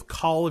on both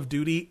Call of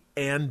Duty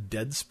and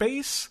Dead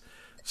Space.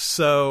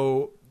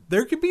 So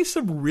there could be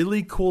some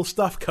really cool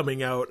stuff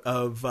coming out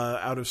of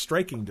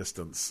Striking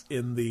Distance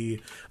in the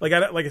like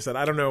I said,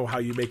 I don't know how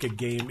you make a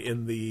game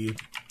in the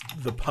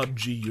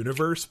PUBG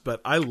universe, but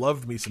I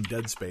loved me some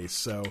Dead Space.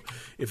 So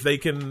if they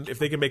can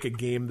make a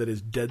game that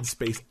is Dead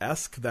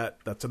Space-esque,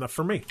 that's enough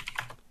for me.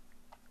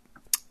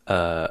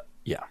 Yeah.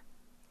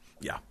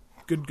 Yeah.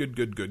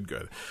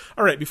 Good.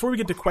 All right, before we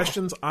get to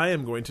questions, I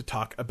am going to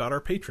talk about our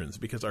patrons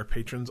because our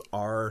patrons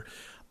are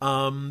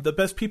the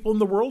best people in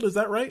the world. Is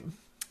that right?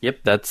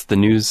 Yep, that's the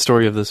news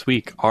story of this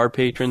week. Our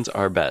patrons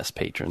are best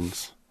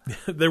patrons.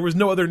 There was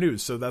no other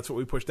news, so that's what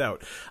we pushed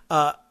out.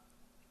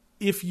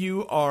 If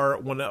you are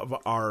one of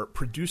our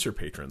producer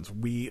patrons,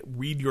 we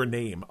read your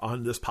name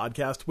on this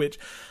podcast, which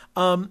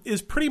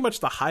is pretty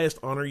much the highest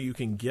honor you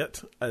can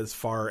get as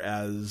far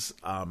as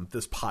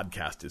this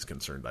podcast is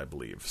concerned, I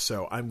believe.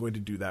 So I'm going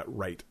to do that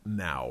right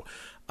now.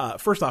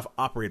 First off,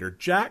 Operator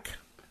Jack,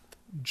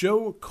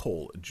 Joe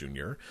Cole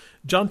Jr.,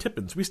 John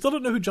Tippins. We still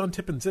don't know who John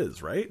Tippins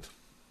is, right?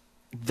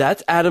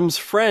 That's Adam's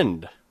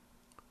friend.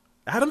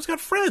 Adam's got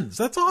friends.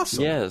 That's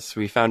awesome. Yes,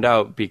 we found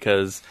out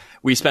because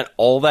we spent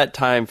all that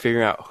time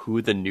figuring out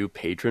who the new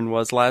patron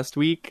was last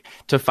week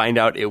to find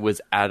out it was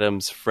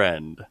Adam's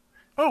friend.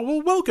 Oh,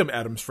 well, welcome,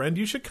 Adam's friend.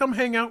 You should come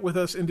hang out with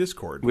us in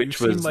Discord.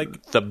 Which You seem was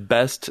like the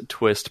best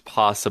twist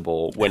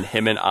possible when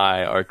him and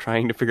I are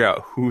trying to figure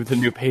out who the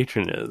new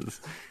patron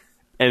is.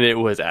 And it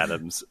was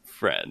Adam's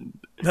friend.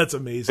 That's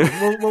amazing.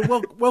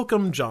 Well,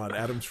 welcome, John,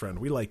 Adam's friend.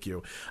 We like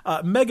you.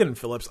 Megan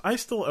Phillips. I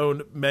still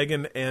own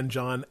Megan and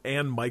John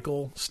and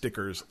Michael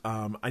stickers.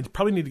 I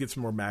probably need to get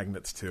some more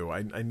magnets, too.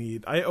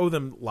 I owe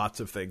them lots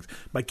of things.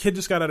 My kid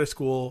just got out of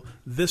school.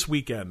 This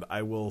weekend,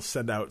 I will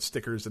send out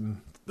stickers,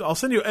 and I'll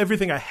send you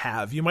everything I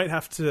have. You might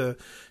have to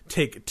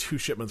take 2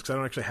 shipments because I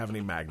don't actually have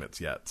any magnets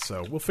yet.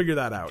 So we'll figure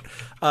that out.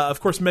 Of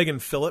course, Megan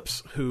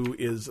Phillips, who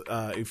is,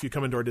 if you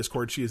come into our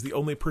Discord, she is the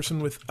only person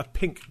with a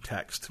pink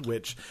text,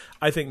 which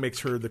I think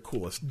makes her the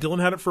coolest. Dylan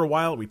had it for a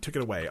while. We took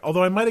it away.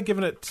 Although I might have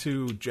given it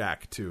to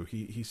Jack, too.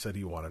 He said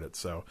he wanted it.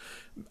 So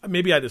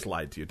maybe I just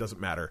lied to you. It doesn't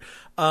matter.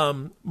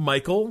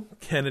 Michael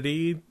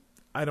Kennedy.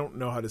 I don't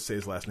know how to say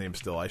his last name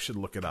still. I should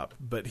look it up.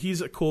 But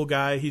he's a cool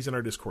guy. He's in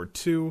our Discord,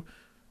 too.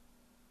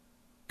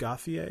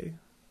 Gauthier?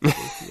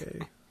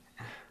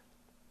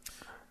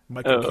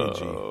 Michael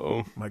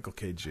KG. Michael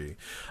KG.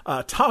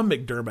 Tom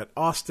McDermott,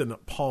 Austin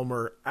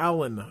Palmer,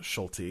 Alan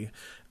Schulte,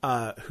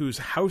 whose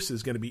house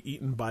is going to be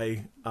eaten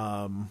by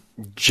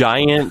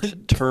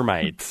Giant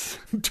termites.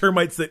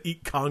 termites that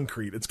eat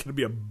concrete. It's going to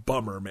be a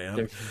bummer, man.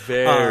 They're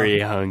very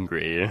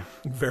hungry.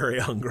 Very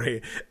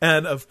hungry.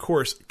 And, of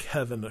course,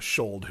 Kevin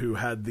Schold, who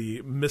had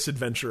the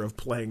misadventure of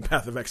playing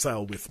Path of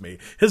Exile with me.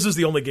 His was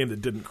the only game that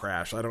didn't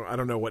crash. I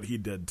don't know what he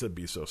did to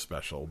be so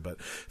special.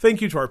 But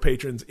thank you to our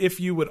patrons. If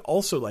you would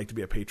also like to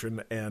be a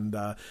patron and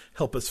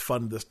help us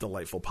fund this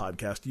delightful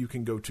podcast, you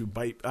can go to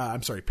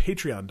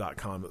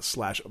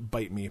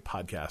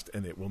patreon.com/BiteMePodcast,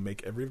 and it will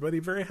make everybody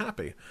very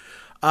happy.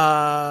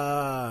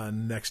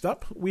 Next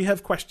up, we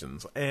have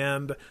questions.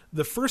 And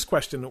the first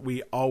question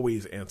we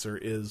always answer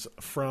is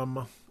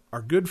from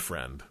our good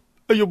friend.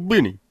 Hey, yo,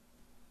 Benny.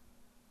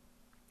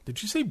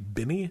 Did you say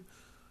Benny?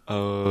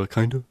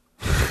 Kind of.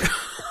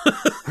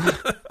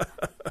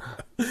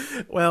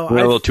 Well, we're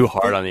a little too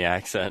hard on the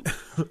accent.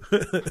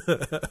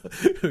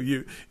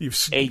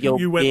 Hey,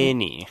 you went,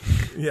 Benny.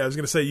 Yeah, I was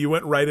going to say you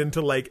went right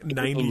into like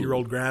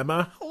 90-year-old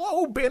grandma.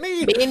 Hello,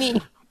 Benny.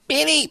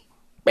 Benny,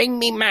 bring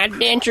me my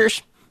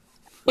dentures.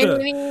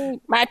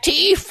 Benny, my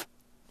teeth.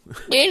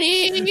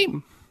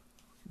 Benny.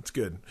 It's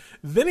good.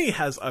 Vinny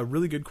has a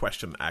really good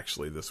question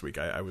actually this week.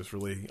 I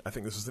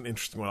think this is an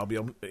interesting one. I'll be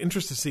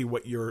interested to see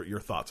what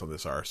your thoughts on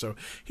this are. So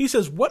he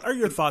says, what are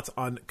your thoughts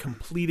on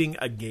completing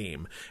a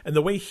game? And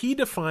the way he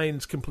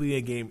defines completing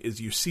a game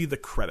is you see the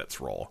credits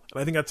roll.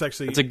 And I think that's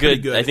actually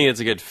good. I think it's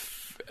a good,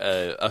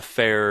 a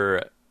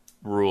fair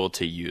rule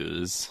to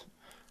use.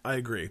 I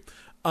agree.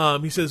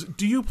 He says,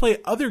 do you play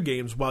other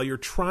games while you're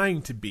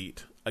trying to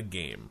beat a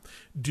game?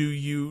 Do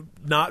you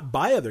not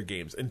buy other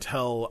games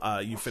until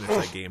you finish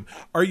that game?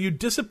 Are you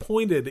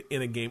disappointed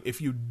in a game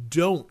if you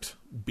don't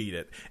beat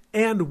it?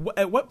 And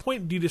at what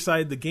point do you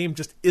decide the game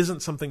just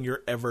isn't something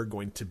you're ever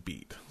going to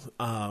beat?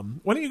 Why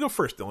don't you go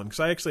first, Dylan? Because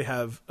I actually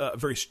have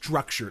very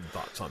structured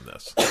thoughts on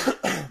this.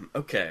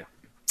 Okay.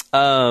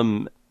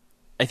 I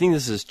think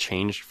this has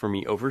changed for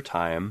me over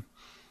time.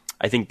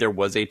 I think there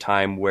was a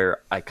time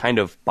where I kind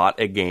of bought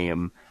a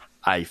game,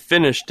 I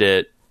finished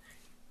it,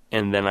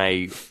 and then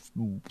I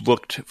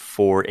looked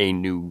for a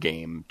new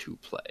game to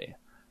play.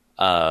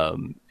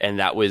 And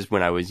that was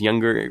when I was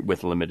younger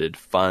with limited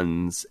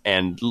funds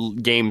and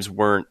games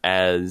weren't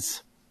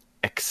as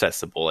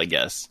accessible, I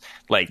guess.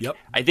 Like, yep.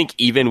 I think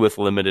even with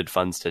limited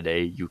funds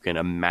today, you can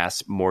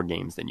amass more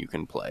games than you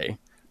can play.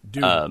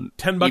 Dude,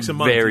 $10 a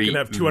month, you can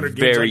have 200 games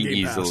very on Game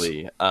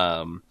easily.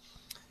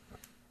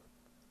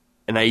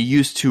 And I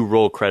used to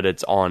roll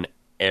credits on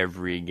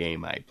every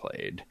game I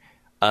played.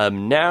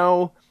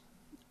 Now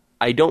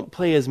I don't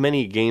play as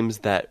many games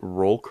that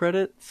roll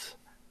credits.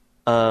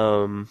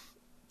 So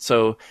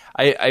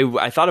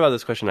I thought about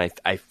this question.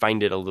 I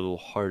find it a little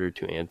harder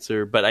to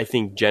answer, but I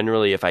think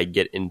generally if I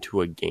get into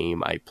a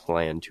game, I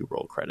plan to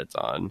roll credits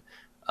on.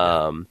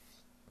 Am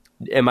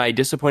I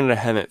disappointed I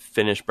haven't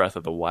finished Breath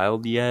of the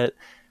Wild yet?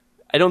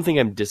 I don't think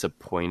I'm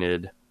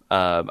disappointed.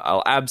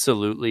 I'll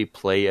absolutely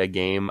play a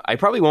game. I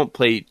probably won't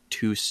play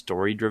 2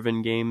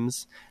 story-driven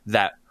games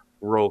that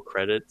roll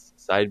credits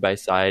side by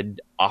side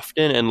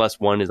often,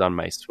 unless one is on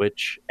my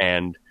Switch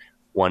and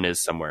one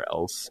is somewhere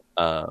else.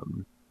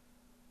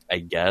 I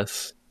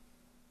guess.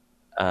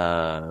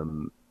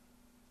 Trying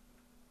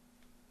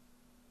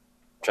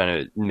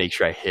to make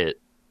sure I hit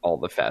all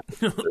the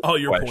facets. All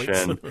your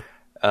points.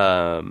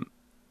 And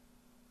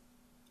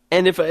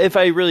if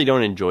I really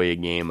don't enjoy a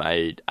game,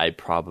 I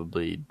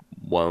probably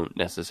won't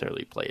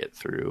necessarily play it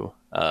through.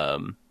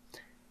 And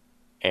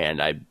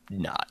I'm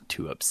not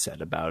too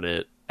upset about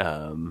it.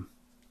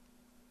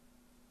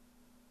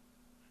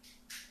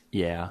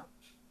 Yeah,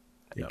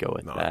 I'd go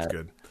with that. That's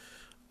good.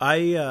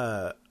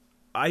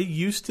 I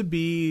used to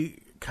be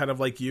kind of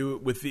like you,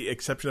 with the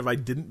exception of I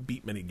didn't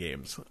beat many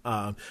games.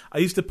 I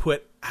used to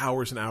put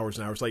hours and hours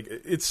and hours. Like,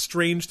 it's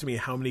strange to me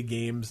how many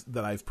games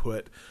that I've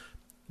put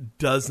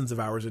dozens of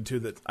hours into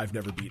that I've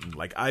never beaten.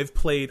 Like, I've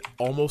played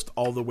almost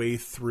all the way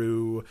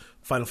through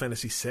Final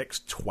Fantasy VI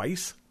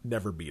twice,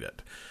 never beat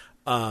it.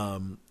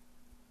 And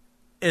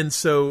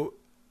so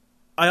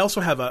I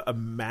also have a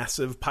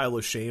massive pile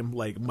of shame.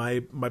 Like,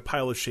 my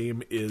pile of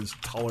shame is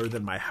taller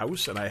than my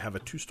house, and I have a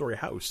 2-story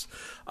house.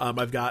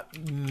 I've got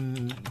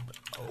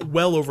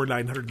well over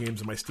 900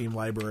 games in my Steam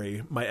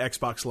library. My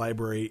Xbox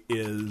library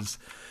is,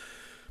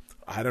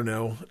 I don't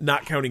know,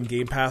 not counting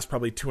Game Pass,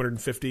 probably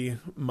 250.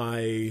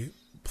 My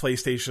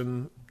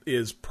PlayStation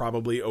is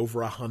probably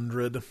over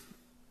 100.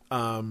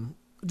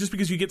 Just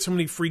because you get so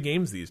many free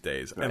games these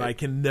days, right. And I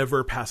can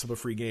never pass up a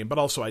free game. But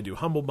also I do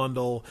Humble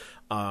Bundle.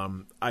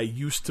 I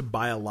used to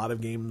buy a lot of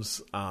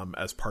games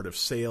as part of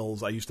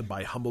sales. I used to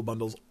buy Humble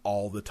Bundles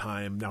all the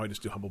time. Now I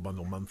just do Humble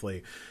Bundle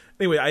monthly.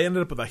 Anyway, I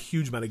ended up with a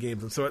huge amount of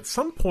games. And so at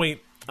some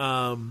point,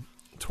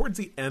 towards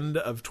the end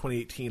of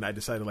 2018, I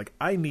decided, like,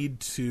 I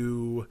need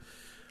to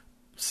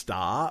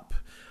stop,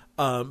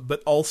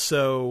 but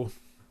also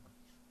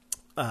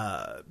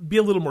be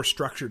a little more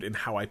structured in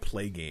how I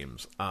play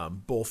games,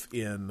 both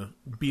in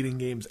beating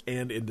games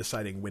and in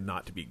deciding when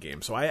not to beat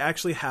games. So I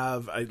actually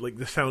have,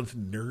 this sounds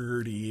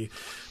nerdy,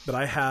 but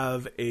I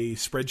have a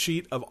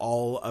spreadsheet of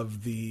all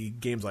of the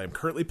games I am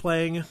currently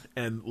playing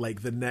and,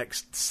 like, the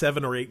next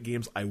 7 or 8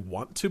 games I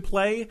want to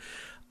play.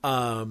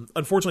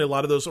 Unfortunately, a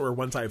lot of those are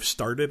ones I've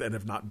started and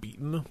have not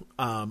beaten.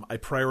 I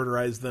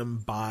prioritize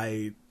them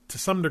by, to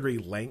some degree,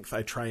 length.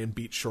 I try and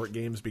beat short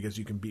games because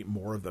you can beat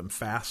more of them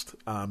fast.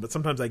 But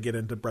sometimes I get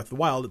into Breath of the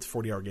Wild. It's a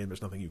 40-hour game.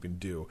 There's nothing you can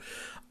do.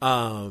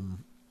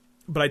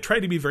 But I try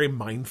to be very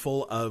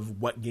mindful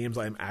of what games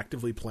I am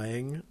actively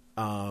playing.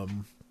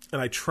 And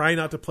I try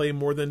not to play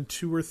more than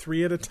 2 or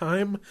 3 at a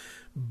time.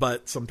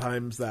 But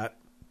sometimes that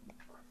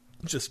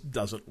just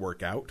doesn't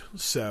work out.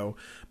 So,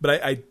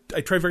 but I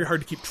try very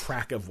hard to keep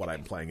track of what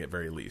I'm playing at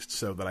very least,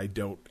 so that I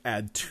don't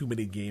add too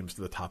many games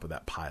to the top of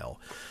that pile.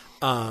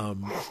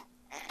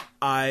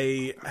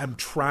 I am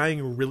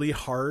trying really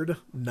hard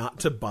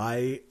not to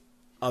buy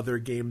other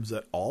games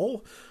at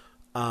all.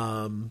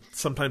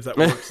 Sometimes that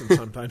works and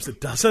sometimes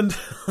it doesn't.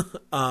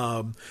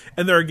 And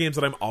there are games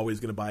that I'm always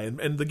going to buy.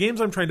 And the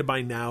games I'm trying to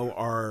buy now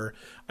are,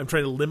 I'm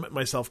trying to limit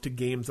myself to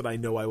games that I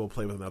know I will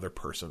play with another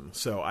person.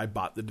 So I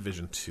bought The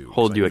Division 2.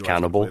 Hold you I knew I could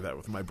accountable. play that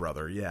with my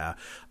brother. Yeah.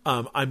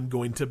 I'm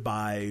going to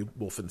buy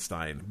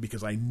Wolfenstein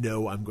because I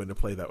know I'm going to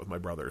play that with my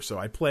brother. So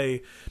I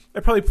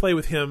probably play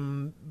with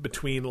him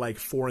between like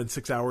 4 and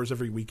 6 hours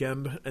every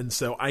weekend. And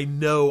so I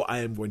know I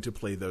am going to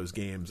play those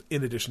games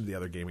in addition to the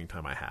other gaming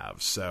time I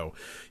have. So,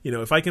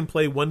 if I can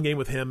play one game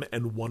with him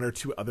and 1 or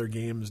 2 other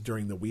games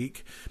during the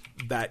week,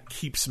 that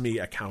keeps me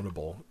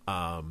accountable.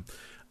 I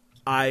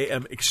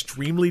am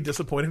extremely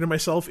disappointed in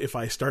myself if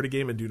I start a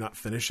game and do not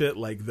finish it.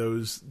 Like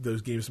those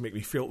games make me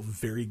feel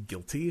very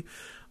guilty.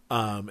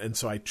 And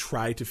so I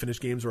try to finish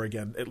games, or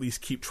again, at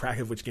least keep track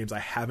of which games I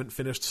haven't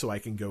finished so I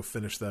can go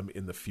finish them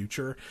in the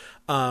future.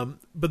 But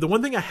the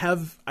one thing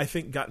I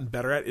think, gotten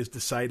better at is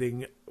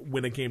deciding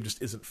when a game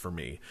just isn't for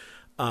me.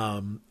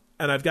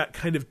 And I've got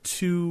kind of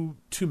two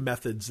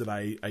methods that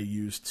I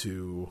use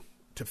to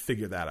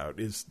figure that out.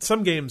 Is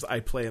some games I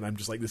play and I'm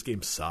just like, this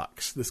game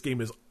sucks. This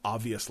game is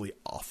obviously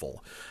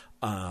awful.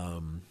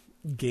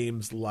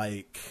 Games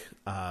like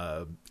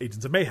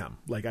Agents of Mayhem.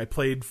 Like I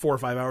played 4 or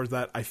 5 hours of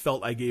that. I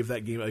felt I gave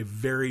that game a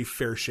very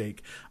fair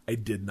shake. I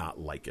did not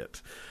like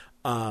it.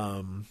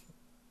 There's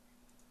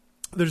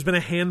been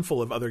a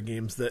handful of other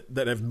games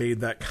that have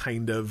made that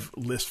kind of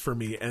list for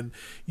me. And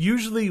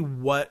usually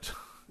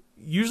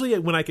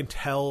when I can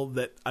tell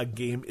that a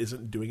game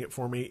isn't doing it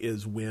for me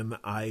is when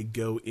I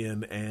go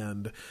in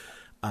and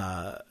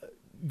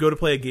go to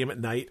play a game at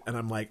night and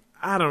I'm like,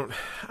 I don't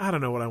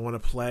know what I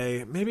want to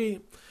play.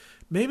 Maybe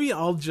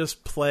I'll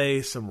just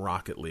play some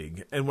Rocket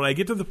League. And when I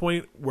get to the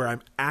point where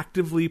I'm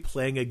actively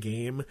playing a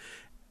game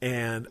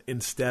and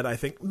instead I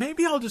think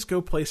maybe I'll just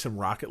go play some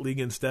Rocket League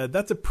instead,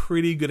 that's a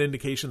pretty good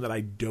indication that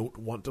I don't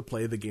want to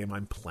play the game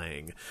I'm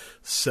playing.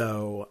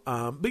 So,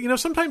 but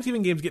sometimes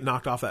even games get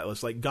knocked off that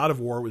list. Like God of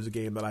War was a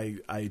game that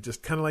I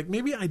just kind of like,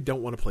 maybe I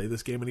don't want to play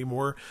this game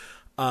anymore.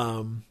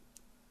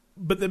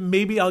 But then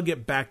maybe I'll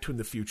get back to in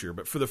the future.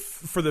 But for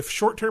the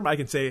short term, I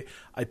can say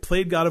I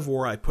played God of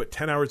War. I put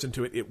 10 hours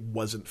into it. It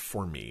wasn't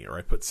for me. Or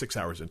I put 6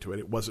 hours into it.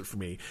 It wasn't for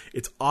me.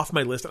 It's off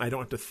my list, and I don't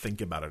have to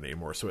think about it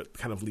anymore. So it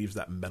kind of leaves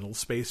that mental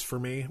space for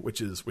me,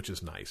 which is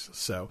nice.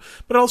 So,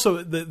 but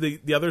also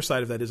the other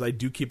side of that is I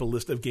do keep a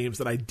list of games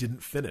that I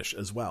didn't finish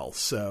as well,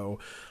 so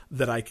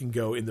that I can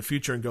go in the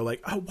future and go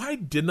like, oh, why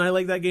didn't I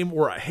like that game?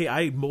 Or hey,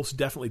 I most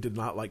definitely did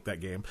not like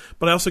that game.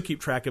 But I also keep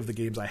track of the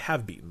games I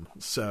have beaten.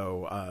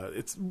 So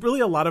it's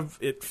really a lot of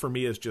it for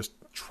me is just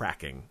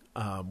tracking,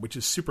 which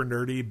is super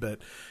nerdy, but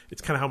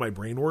it's kind of how my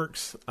brain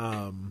works.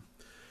 And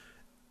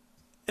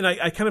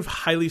I kind of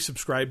highly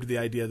subscribe to the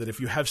idea that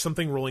if you have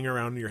something rolling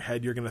around in your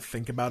head, you're going to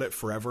think about it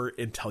forever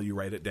until you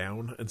write it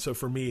down. And so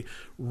for me,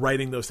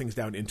 writing those things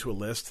down into a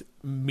list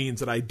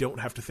means that I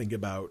don't have to think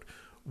about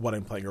what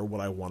I'm playing or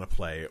what I want to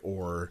play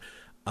or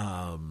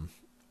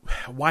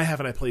why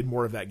haven't I played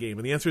more of that game?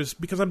 And the answer is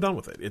because I'm done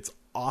with it. It's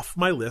off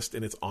my list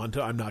and it's on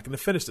to I'm not going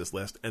to finish this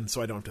list, and so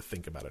I don't have to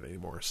think about it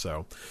anymore.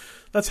 So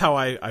that's how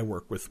I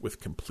work with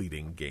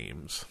completing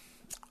games.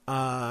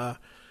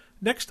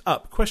 Next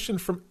up, question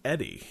from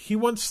Eddie. He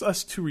wants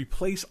us to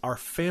replace our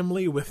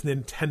family with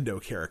Nintendo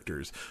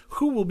characters.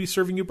 Who will be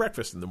serving you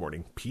breakfast in the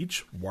morning?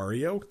 Peach,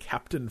 Wario,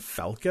 Captain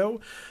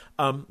Falco?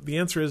 The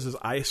answer is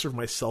I serve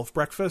myself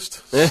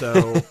breakfast,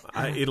 so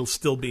it'll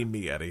still be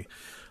me, Eddie.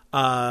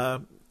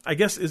 I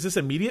guess, is this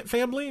immediate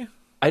family?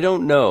 I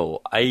don't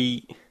know.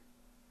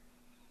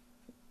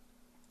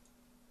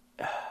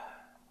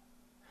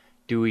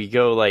 Do we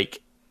go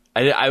like...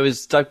 I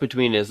was stuck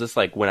between, is this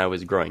like when I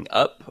was growing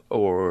up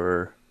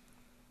or...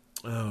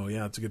 Oh,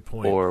 yeah, that's a good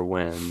point. Or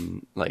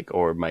when, like,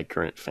 or my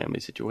current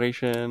family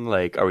situation.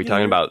 Like, are we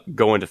talking about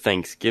going to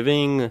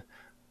Thanksgiving?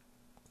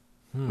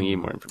 We need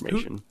more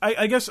information.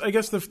 I guess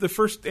the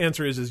first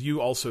answer is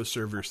you also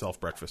serve yourself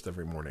breakfast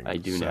every morning. I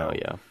do now,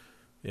 yeah.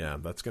 Yeah,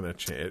 that's going to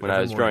change. When I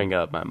was growing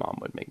up, my mom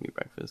would make me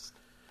breakfast.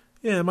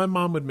 Yeah, my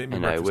mom would make me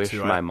breakfast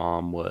too. And I wish my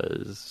mom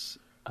was...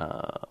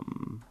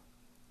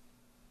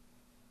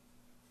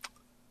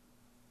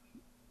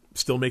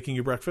 still making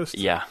you breakfast?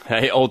 Yeah.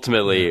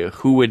 Ultimately,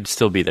 who would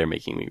still be there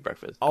making me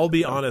breakfast? I'll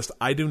be honest,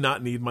 I do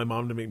not need my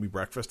mom to make me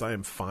breakfast. I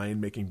am fine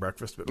making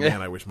breakfast, but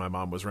man, I wish my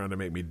mom was around to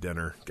make me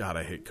dinner. God,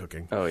 I hate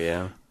cooking. Oh,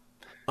 yeah.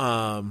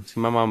 My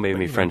mom made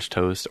me French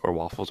toast or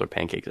waffles or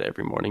pancakes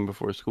every morning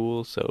before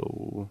school,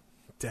 so...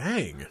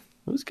 Dang. It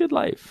was a good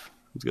life.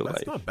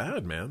 That's not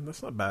bad, man.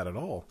 That's not bad at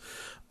all.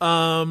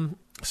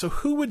 So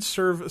who would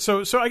serve?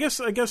 So I guess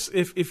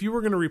if you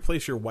were going to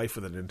replace your wife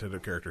with a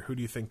Nintendo character, who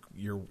do you think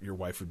your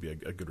wife would be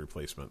a good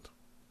replacement?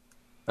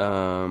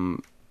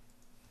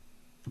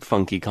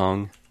 Funky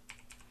Kong.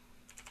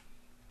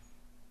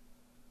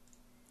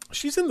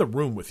 She's in the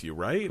room with you,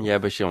 right? Yeah,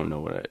 but she don't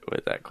know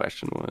what that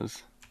question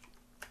was.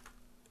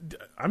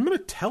 I'm going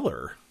to tell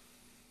her.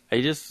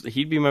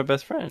 He'd be my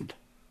best friend.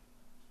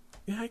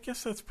 Yeah, I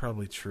guess that's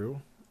probably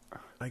true.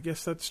 I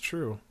guess that's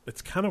true.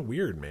 It's kind of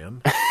weird,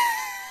 man.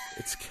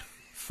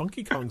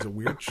 Funky Kong's a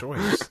weird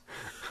choice.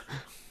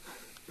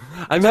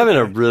 I'm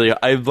having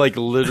I've like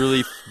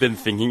literally been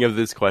thinking of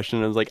this question.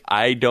 And I was like,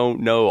 I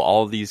don't know.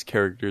 All these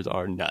characters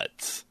are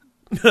nuts.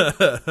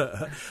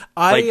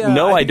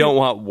 I don't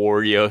want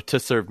Wario to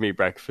serve me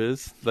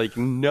breakfast. Like,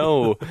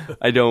 no,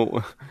 I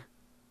don't.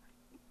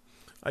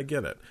 I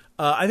get it.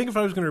 I think if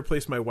I was going to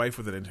replace my wife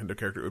with a Nintendo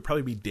character, it would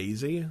probably be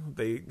Daisy.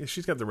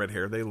 She's got the red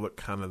hair. They look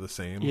kind of the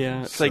same.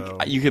 Yeah, it's like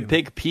you could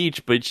pick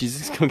Peach, but she's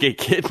just gonna get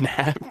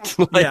kidnapped.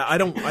 Yeah, I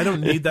don't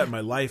need that in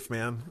my life,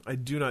 man. I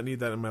do not need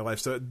that in my life.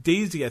 So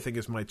Daisy, I think,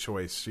 is my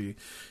choice.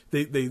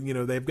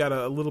 They've got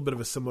a little bit of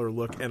a similar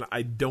look, and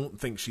I don't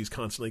think she's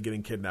constantly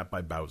getting kidnapped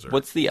by Bowser.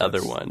 What's the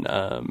other one?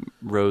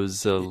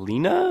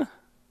 Rosalina?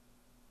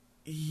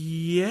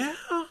 Yeah,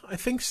 I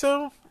think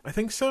so.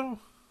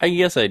 I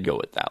guess I'd go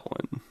with that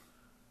one.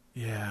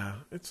 Yeah,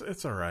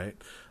 it's all right.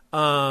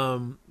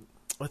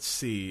 Let's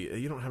see.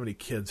 You don't have any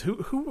kids.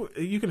 Who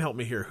you can help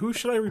me here. Who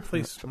should I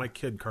replace my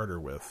kid Carter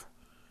with?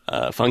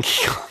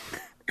 Funky Kong.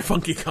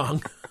 Funky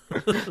Kong.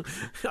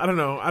 I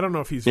don't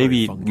know if he's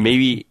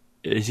maybe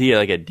is he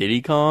like a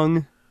Diddy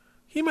Kong?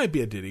 He might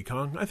be a Diddy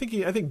Kong. I think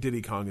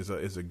Diddy Kong is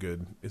a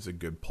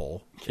good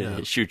pull. Can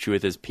he shoot you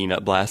with his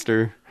peanut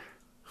blaster?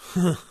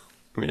 I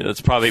mean,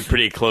 that's probably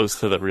pretty close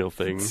to the real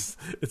thing.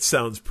 It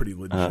sounds pretty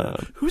legit.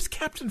 Who's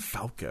Captain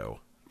Falco?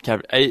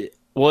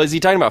 Is he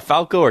talking about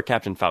Falco or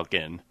Captain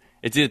Falcon?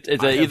 It's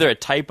either a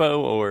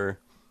typo or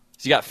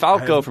so you got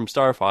Falco from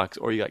Star Fox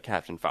or you got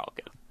Captain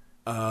Falcon.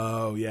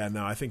 Oh yeah,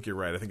 no, I think you're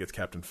right. I think it's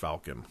Captain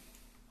Falcon.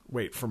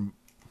 Wait, from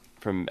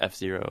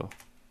F-Zero.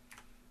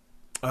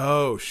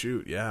 Oh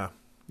shoot, yeah.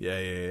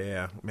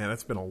 Man,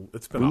 it's been.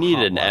 We need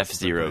an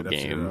F-Zero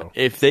game. F-Zero.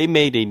 If they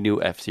made a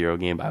new F-Zero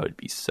game, I would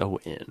be so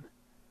in.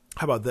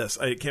 How about this?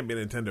 It can't be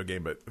a Nintendo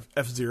game, but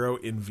F-Zero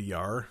in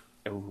VR.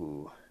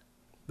 Ooh.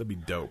 That'd be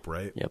dope,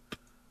 right? Yep.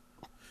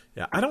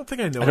 Yeah, I don't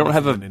think I know. I don't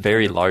have a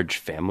very large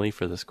family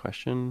for this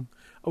question.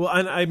 Well,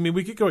 I mean,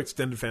 we could go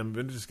extended family,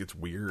 but it just gets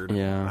weird.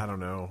 Yeah. I don't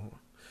know.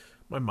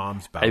 My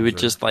mom's Bowser. I would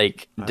just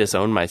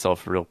disown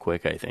myself real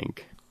quick, I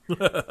think.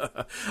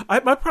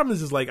 My problem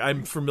is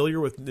I'm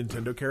familiar with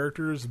Nintendo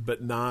characters,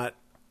 but not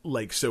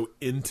so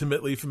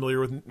intimately familiar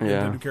with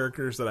Nintendo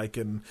characters that I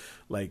can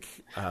well,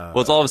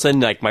 it's all of a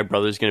sudden my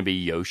brother's gonna be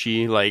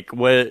Yoshi.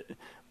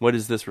 What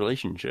is this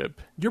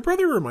relationship? Your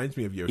brother reminds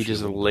me of Yoshi. He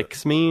just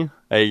licks me.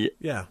 I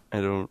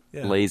don't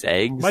lays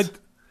eggs.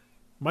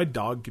 My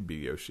dog could be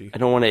Yoshi. I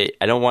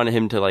don't want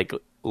him to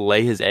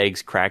lay his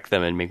eggs, crack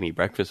them, and make me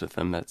breakfast with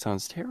them. That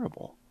sounds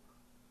terrible.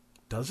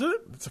 Does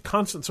it? It's a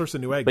constant source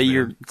of new eggs. But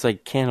it's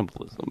like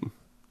cannibalism.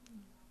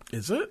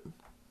 Is it?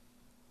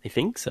 I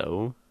think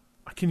so.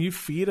 Can you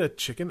feed a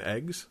chicken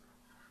eggs?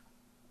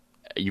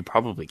 You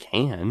probably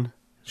can.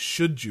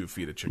 Should you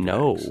feed a chicken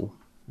eggs?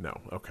 No.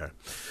 Okay.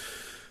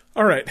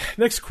 All right.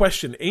 Next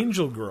question.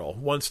 Angel Girl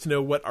wants to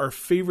know what our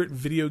favorite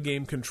video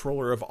game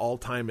controller of all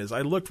time is.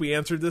 I looked. We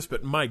answered this,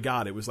 but my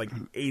God, it was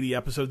 80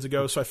 episodes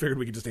ago, so I figured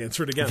we could just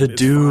answer it again. The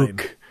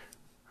Duke. Fine.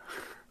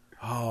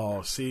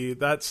 Oh, see,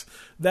 that's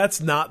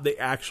not the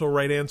actual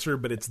right answer,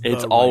 but it's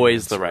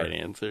always the right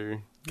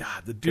answer.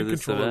 God, the Duke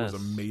controller was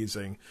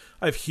amazing.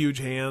 I have huge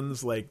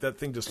hands. That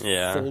thing just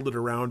folded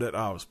around it.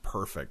 Oh, it was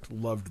perfect.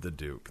 Loved the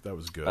Duke. That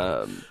was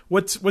good.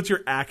 What's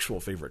your actual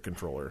favorite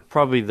controller?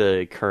 Probably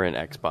the current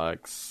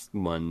Xbox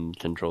One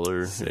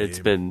controller. Same. It's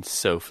been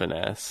so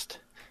finessed.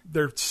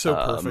 They're so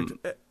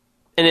perfect.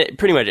 And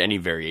pretty much any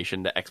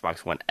variation, the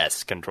Xbox One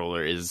S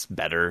controller is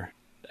better,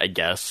 I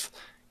guess.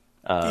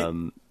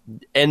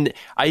 And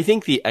I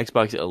think the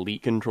Xbox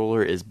Elite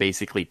controller is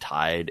basically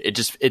tied.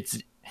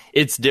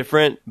 It's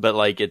different, but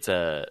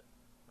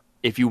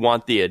if you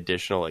want the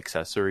additional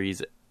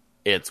accessories,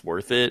 it's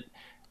worth it.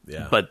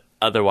 Yeah. But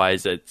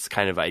otherwise, it's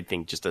kind of, I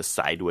think, just a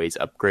sideways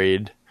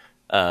upgrade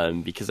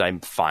because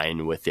I'm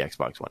fine with the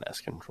Xbox One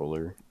S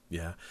controller.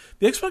 Yeah.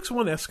 The Xbox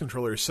One S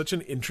controller is such an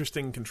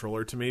interesting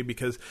controller to me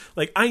because,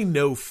 I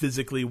know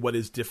physically what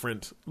is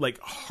different,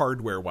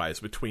 hardware-wise,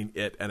 between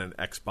it and an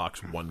Xbox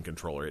One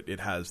controller. It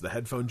has the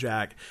headphone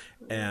jack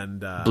and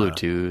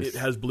Bluetooth. It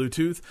has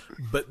Bluetooth,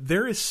 but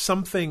there is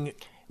something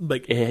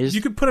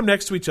you could put them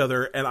next to each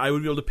other, and I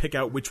would be able to pick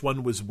out which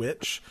one was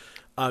which.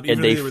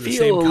 And they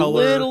feel a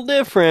little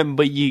different,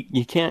 but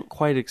you can't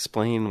quite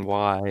explain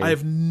why. I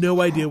have no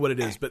idea what it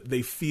is, but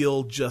they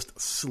feel just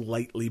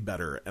slightly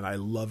better, and I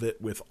love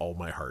it with all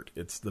my heart.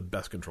 It's the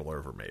best controller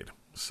ever made.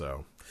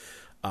 So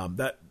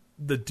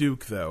the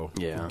Duke, though,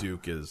 the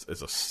Duke is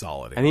a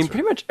solid answer. I mean,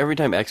 pretty much every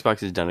time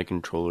Xbox has done a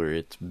controller,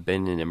 it's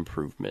been an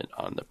improvement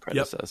on the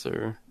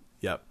predecessor.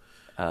 Yep.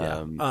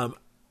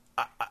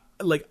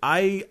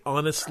 I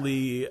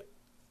honestly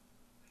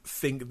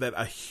think that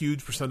a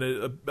huge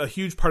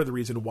part of the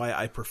reason why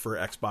I prefer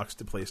Xbox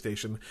to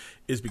PlayStation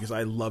is because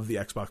I love the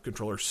Xbox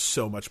controller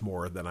so much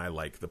more than I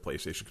like the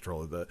PlayStation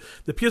controller.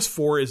 The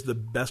PS4 is the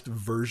best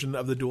version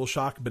of the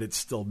DualShock, but it's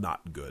still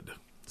not good.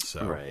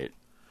 So, right.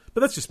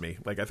 But that's just me.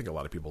 I think a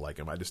lot of people like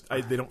them.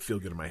 They don't feel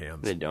good in my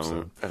hands. They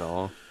don't at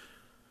all.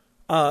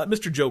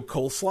 Mr. Joe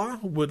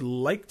Coleslaw would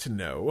like to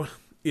know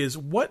is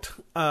what's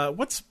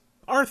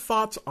our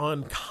thoughts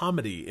on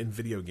comedy in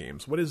video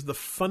games. What is the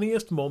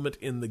funniest moment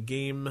in the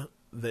game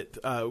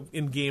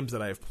in games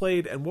that I have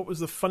played, and what was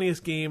the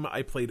funniest game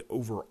I played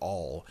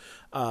overall.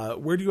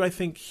 Where do I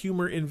think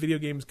humor in video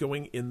games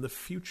going in the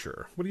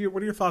future? What are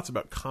your thoughts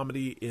about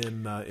comedy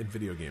in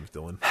video games,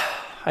 Dylan?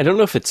 I don't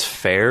know if it's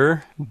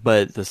fair,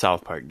 but the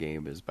South Park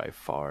game is by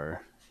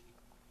far,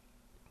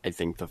 I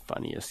think, the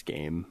funniest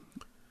game.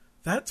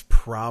 That's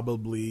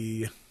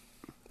probably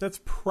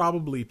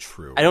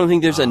true. I don't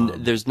think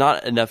there's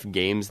not enough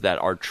games that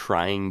are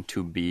trying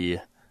to be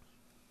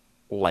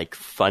like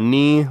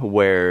funny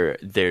where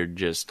they're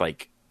just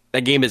like,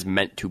 that game is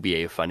meant to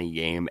be a funny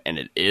game, and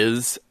it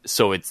is,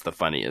 so it's the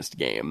funniest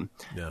game.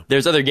 Yeah.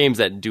 There's other games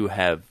that do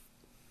have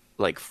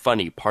like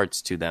funny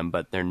parts to them,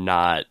 but they're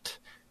not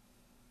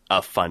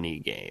a funny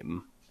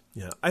game.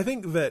 Yeah, I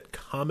think that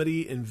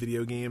comedy in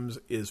video games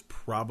is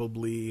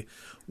probably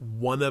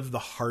one of the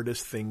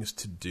hardest things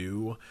to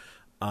do,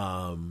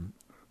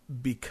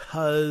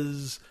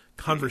 because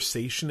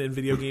conversation in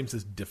video games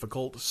is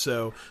difficult.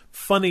 So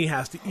funny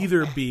has to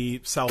either be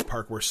South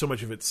Park, where so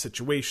much of it's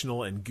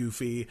situational and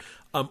goofy,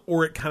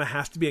 or it kind of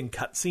has to be in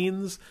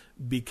cutscenes,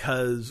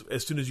 because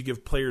as soon as you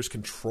give players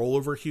control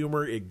over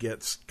humor, it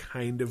gets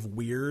kind of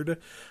weird.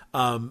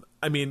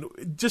 I mean,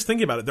 just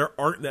thinking about it, there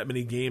aren't that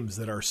many games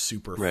that are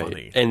super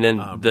funny. And then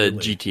the really.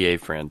 GTA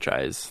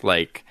franchise,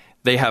 like,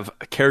 they have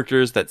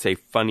characters that say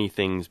funny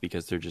things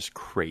because they're just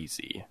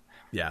crazy.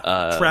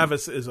 Yeah,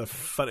 Travis is a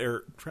funny.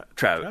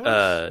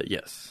 Travis?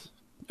 Yes.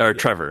 Or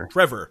Trevor.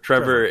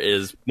 Trevor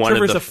is one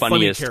Trevor's of the a funny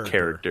funniest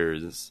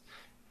characters.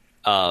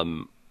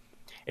 And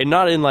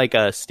not in like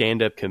a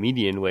stand-up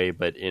comedian way,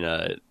 but in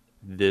a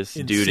this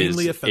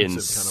Insanely dude is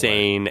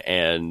insane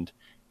and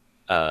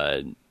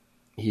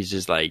he's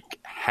just like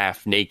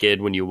half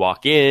naked when you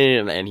walk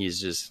in, and he's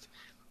just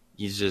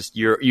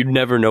you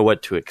never know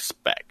what to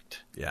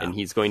expect. Yeah. And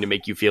he's going to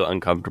make you feel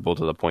uncomfortable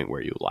to the point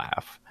where you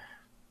laugh.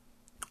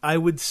 I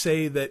would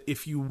say that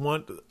if you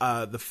want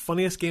the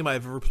funniest game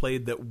I've ever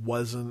played that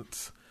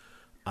wasn't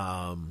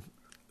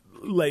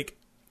like,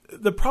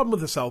 the problem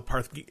with the South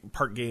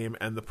Park game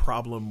and the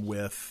problem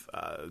with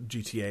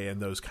GTA and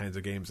those kinds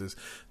of games is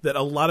that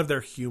a lot of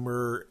their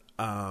humor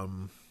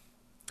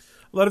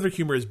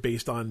is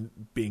based on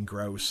being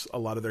gross. A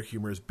lot of their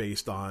humor is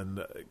based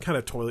on kind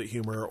of toilet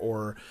humor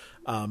or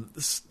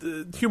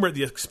humor at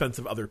the expense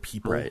of other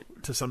people, right,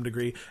 to some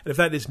degree. And if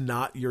that is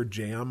not your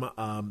jam,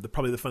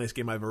 probably the funniest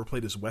game I've ever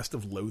played is West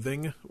of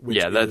Loathing.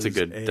 Which that's a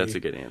good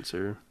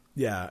answer.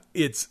 Yeah,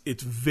 it's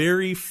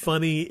very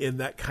funny in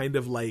that kind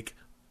of like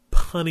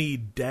punny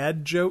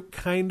dad joke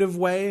kind of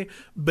way,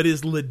 but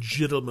is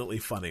legitimately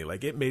funny.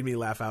 Like, it made me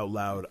laugh out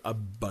loud a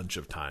bunch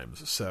of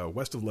times. So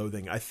West of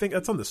Loathing, I think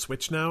that's on the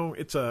Switch now.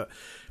 It's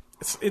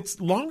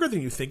longer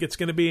than you think it's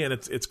going to be, and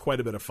it's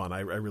quite a bit of fun. I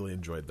really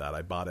enjoyed that.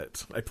 I bought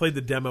it. I played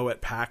the demo at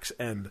PAX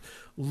and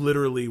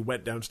literally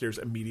went downstairs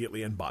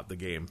immediately and bought the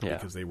game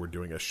because they were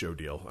doing a show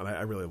deal, and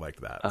I really liked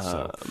that.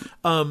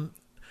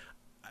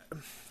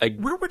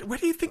 Where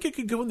do you think it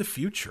could go in the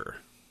future?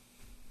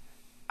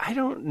 I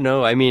don't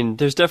know. I mean,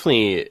 there's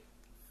definitely,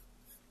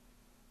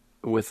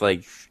 with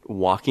like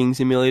walking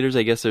simulators,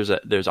 I guess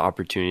there's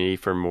opportunity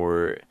for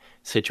more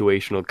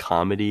situational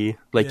comedy.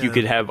 Like, you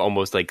could have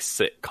almost like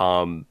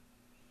sitcom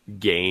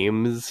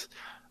games.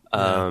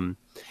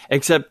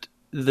 Except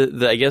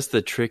I guess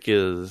the trick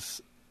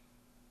is,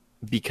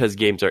 because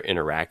games are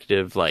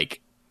interactive,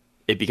 like,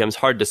 it becomes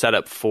hard to set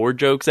up 4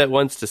 jokes at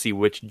once to see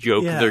which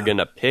joke they're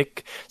gonna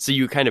pick. So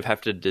you kind of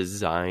have to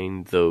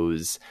design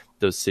those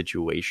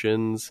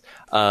situations.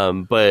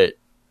 But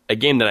a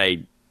game that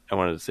I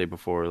wanted to say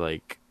before,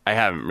 like, I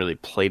haven't really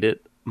played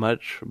it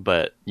much,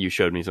 but you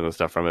showed me some of the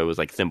stuff from it, was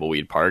like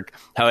Thimbleweed Park,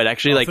 how it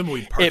actually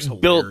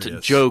it built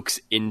jokes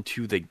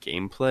into the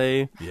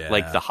gameplay,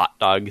 like the hot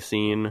dog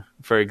scene,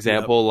 for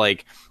example.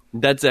 Like,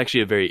 that's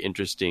actually a very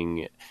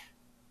interesting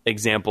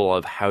example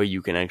of how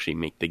you can actually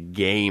make the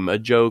game a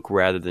joke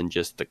rather than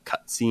just the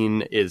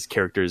cutscene is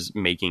characters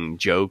making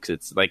jokes.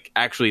 It's like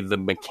actually the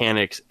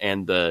mechanics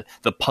and the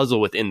puzzle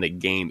within the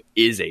game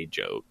is a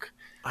joke.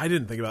 I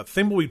didn't think about it.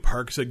 Thimbleweed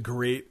Park is a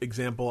great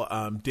example.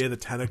 Day of the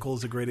Tentacle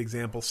is a great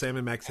example. Sam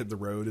and Max Hit the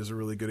Road is a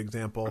really good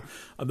example.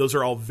 Those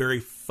are all very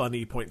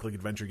funny point-and-click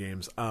adventure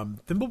games.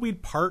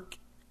 Thimbleweed Park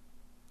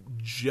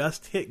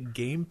just hit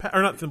Game Pass,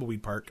 or not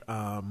Thimbleweed Park.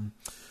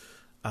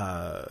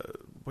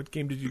 What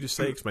game did you just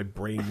say? Because my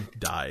brain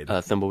died.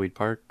 Thimbleweed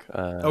Park.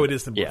 It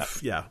is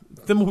Thimbleweed. Yeah,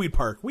 Thimbleweed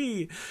Park.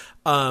 We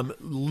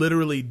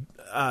literally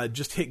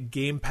just hit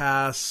Game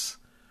Pass.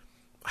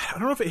 I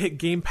don't know if it hit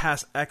Game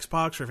Pass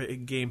Xbox or if it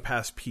hit Game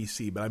Pass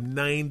PC, but I'm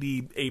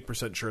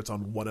 98% sure it's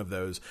on one of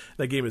those.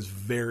 That game is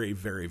very,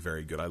 very,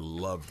 very good. I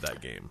loved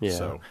that game. Yeah.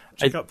 So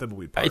check out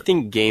Thimbleweed Park. I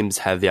think games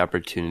have the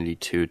opportunity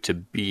to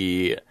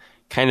be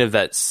kind of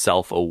that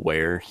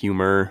self-aware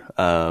humor.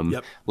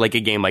 Like a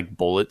game like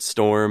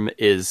Bulletstorm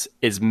is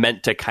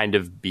meant to kind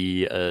of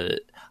be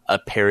a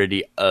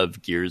parody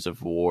of Gears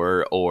of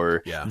War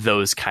or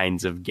those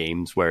kinds of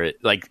games where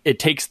it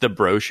takes the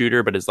bro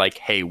shooter, but it's like,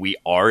 hey, we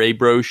are a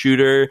bro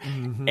shooter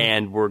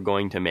and we're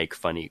going to make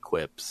funny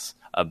quips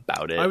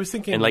about it. I was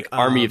thinking, and like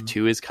Army of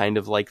Two is kind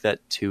of like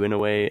that too in a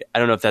way. I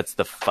don't know if that's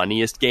the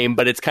funniest game,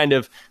 but it's kind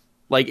of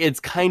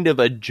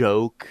a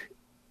joke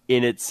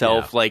in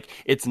itself. Yeah. Like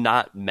it's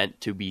not meant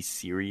to be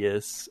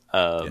serious.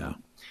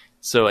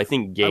 So I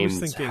think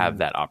games have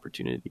that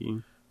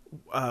opportunity.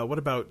 What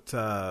about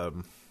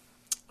the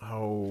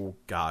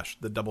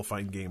Double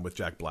Fine game with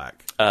Jack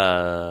Black?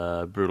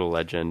 Brutal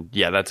Legend.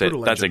 Yeah, that's a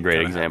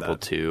great example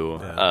too.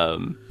 Yeah.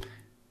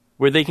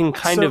 Where they can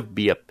kind of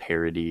be a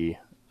parody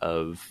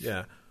of.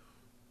 Yeah.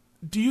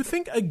 Do you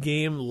think a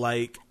game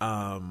like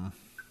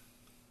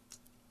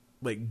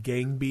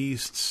Gang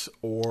Beasts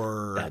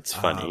or that's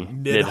funny,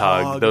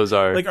 Nidhogg, those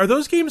are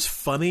those games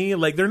funny?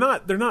 Like they're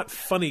not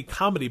funny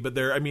comedy, but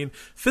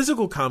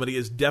physical comedy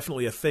is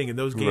definitely a thing, and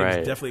those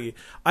games definitely.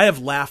 I have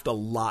laughed a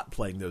lot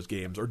playing those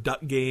games, or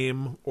Duck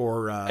Game,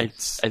 or I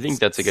think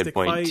that's a good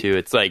point too.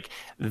 It's like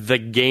the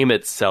game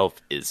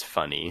itself is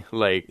funny,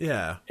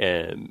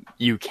 and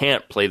you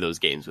can't play those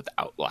games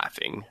without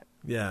laughing.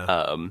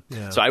 So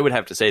I would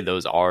have to say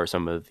those are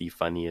some of the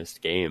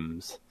funniest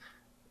games,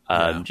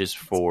 just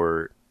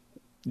for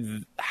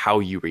how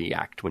you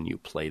react when you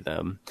play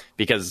them,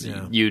 because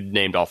you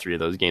named all three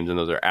of those games, and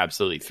those are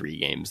absolutely three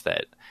games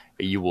that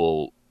you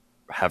will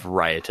have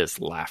riotous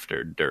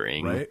laughter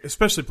during, right?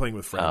 Especially playing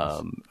with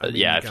friends.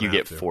 If you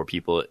get 4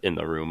 people in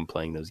the room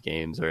playing those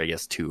games, or I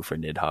guess 2 for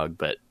Nidhogg,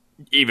 but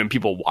even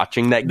people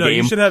watching that game. No,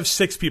 you should have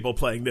 6 people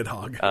playing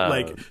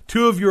Nidhogg.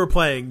 2 of you are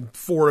playing,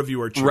 4 of you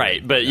are cheering.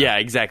 Right, but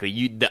exactly.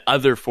 The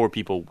other 4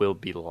 people will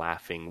be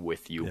laughing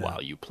with you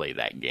while you play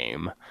that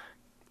game.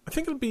 I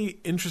think it'll be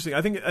interesting.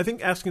 I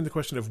think asking the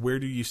question of where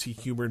do you see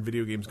humor in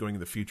video games going in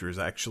the future is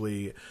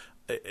actually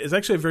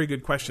a very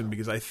good question,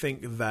 because I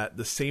think that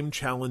the same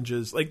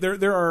challenges, like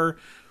there are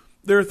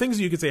things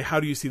that you could say, how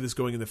do you see this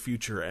going in the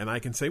future? And I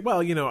can say,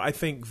 well, I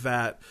think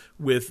that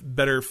with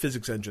better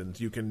physics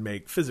engines, you can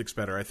make physics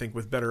better. I think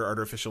with better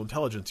artificial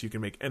intelligence, you can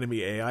make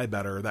enemy AI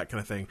better, that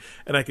kind of thing.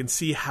 And I can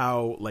see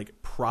how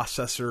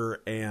processor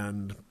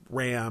and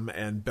RAM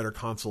and better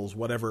consoles,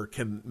 whatever,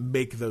 can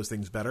make those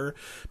things better.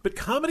 But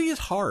comedy is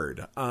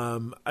hard.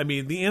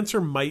 The answer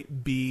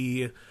might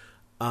be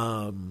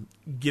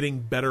getting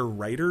better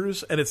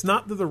writers. And it's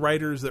not that the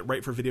writers that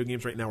write for video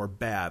games right now are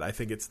bad. I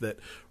think it's that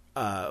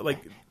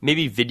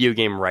maybe video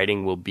game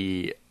writing will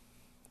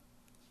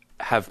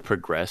have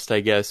progressed, I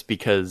guess,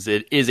 because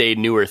it is a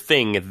newer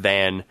thing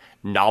than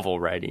novel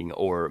writing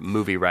or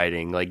movie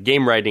writing. Like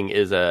game writing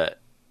is I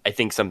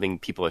think something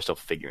people are still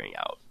figuring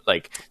out.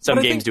 Like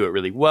some games do it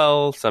really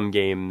well, some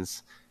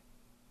games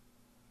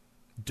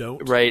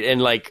don't. Right,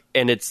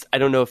 and it's, I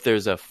don't know if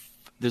there's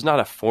not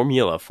a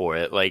formula for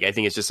it. Like I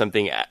think it's just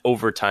something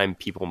over time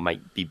people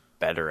might be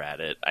better at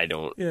it. I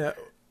don't. Yeah,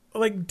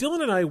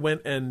 Dylan and I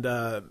went and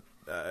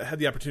had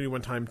the opportunity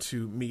one time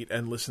to meet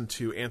and listen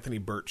to Anthony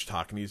Birch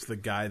talk, and he's the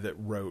guy that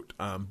wrote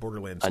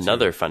Borderlands 2.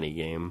 Another funny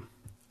game.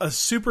 A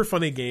super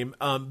funny game,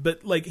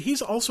 but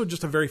he's also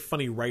just a very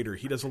funny writer.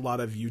 He does a lot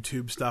of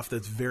YouTube stuff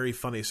that's very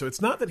funny. So it's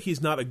not that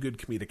he's not a good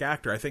comedic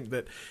actor. I think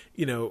that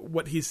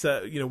what he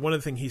said. One of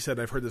the things he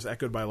said, I've heard this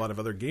echoed by a lot of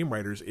other game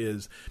writers,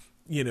 is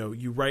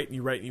you write and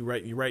you write and you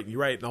write and you write and you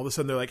write, and all of a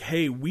sudden they're like,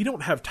 hey, we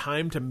don't have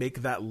time to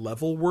make that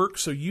level work,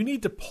 so you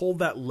need to pull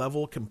that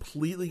level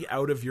completely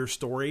out of your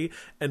story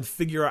and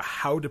figure out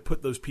how to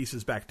put those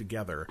pieces back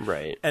together.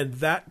 Right. And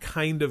that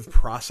kind of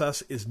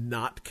process is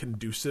not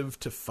conducive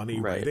to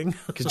funny writing.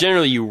 Because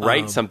generally you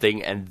write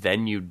something and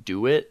then you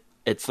do it.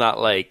 It's not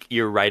like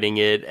you're writing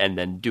it and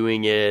then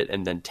doing it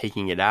and then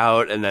taking it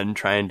out and then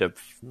trying to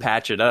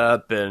patch it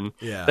up, and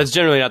that's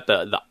generally not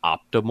the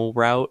optimal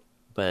route.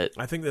 But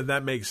I think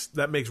that makes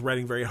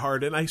writing very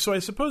hard. And I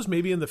suppose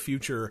maybe in the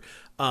future,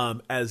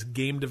 as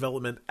game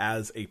development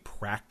as a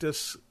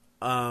practice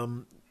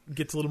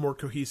gets a little more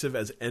cohesive,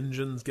 as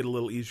engines get a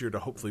little easier to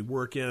hopefully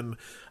work in,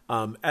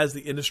 as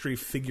the industry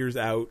figures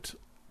out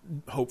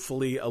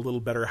hopefully a little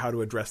better how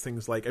to address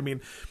things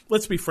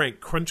let's be frank,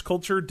 crunch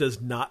culture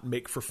does not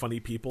make for funny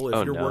people.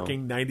 If you're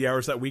working 90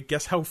 hours that week,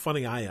 guess how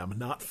funny I am?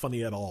 Not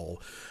funny at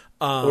all.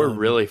 Or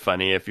really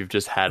funny if you've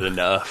just had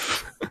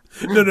enough.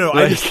 No,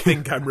 I just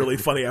think I'm really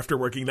funny after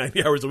working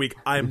 90 hours a week.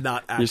 I'm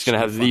not actually You're just going to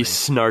have funny. the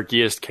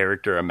snarkiest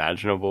character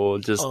imaginable.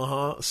 Just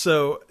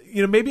So,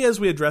 maybe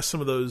as we address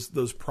some of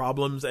those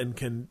problems and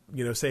can,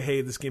 say, hey,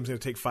 this game's going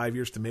to take 5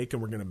 years to make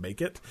and we're going to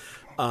make it.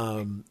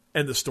 And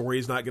the story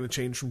is not going to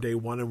change from day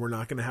one, and we're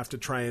not going to have to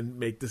try and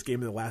make this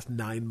game in the last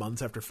 9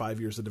 months after 5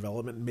 years of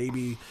development.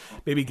 Maybe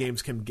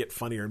games can get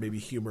funnier. Maybe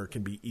humor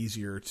can be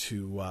easier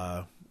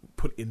to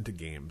put into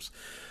games.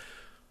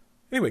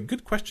 Anyway,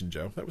 good question,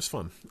 Joe. That was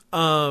fun.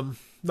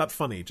 Not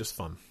funny, just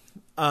fun.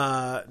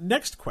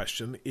 Next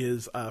question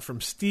is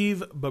from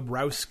Steve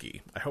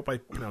Bobrowski. I hope I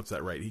pronounced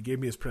that right. He gave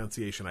me his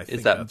pronunciation. I think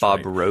is that that's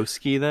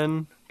Bobrowski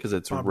then? Because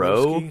it's Bobrowski?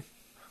 Row,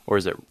 or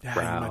is it Yeah,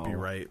 Row? you might be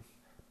right.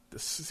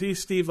 See,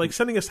 Steve, like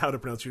sending us how to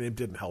pronounce your name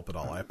didn't help at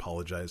all. I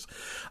apologize.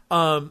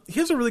 He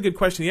has a really good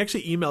question. He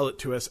actually emailed it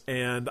to us,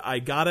 and I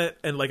got it.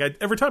 And like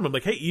every time I'm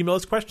like, hey, email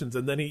us questions.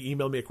 And then he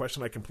emailed me a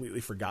question. I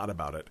completely forgot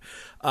about it.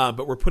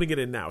 But we're putting it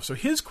in now. So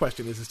his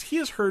question is he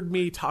has heard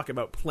me talk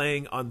about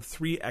playing on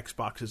 3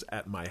 Xboxes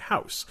at my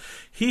house.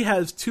 He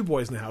has 2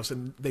 boys in the house,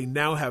 and they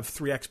now have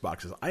 3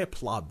 Xboxes. I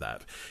applaud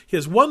that. He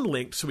has one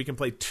linked so we can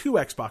play 2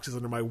 Xboxes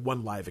under my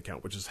one live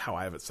account, which is how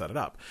I have it set it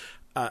up.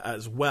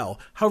 As well.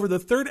 However, the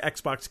third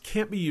Xbox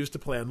can't be used to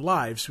play on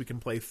live, so we can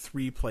play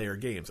 3-player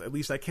games. At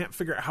least I can't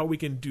figure out how we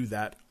can do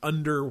that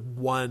under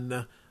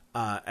one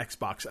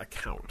Xbox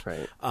account.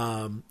 Right.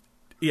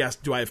 He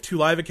asked, do I have 2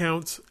 live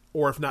accounts?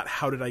 Or if not,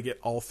 how did I get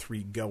all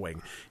 3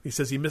 going? He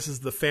says he misses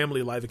the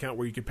family live account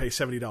where you can pay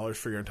 $70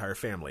 for your entire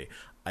family.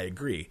 I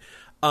agree.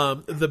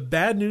 The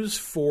bad news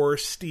for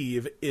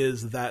Steve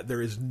is that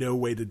there is no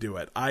way to do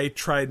it. I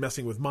tried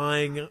messing with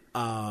mine.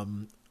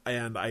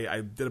 And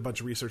I did a bunch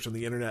of research on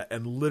the internet,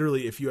 and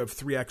literally if you have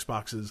 3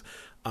 Xboxes,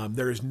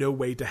 there is no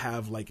way to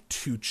have like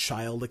 2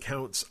 child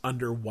accounts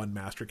under one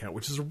master account,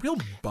 which is a real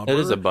bummer. It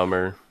is a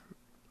bummer.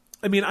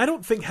 I mean, I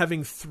don't think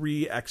having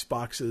 3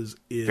 Xboxes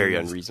is... Very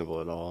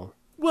unreasonable at all.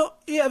 Well,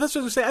 yeah, that's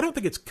what I was going to say. I don't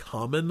think it's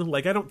common.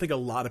 Like, I don't think a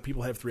lot of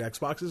people have 3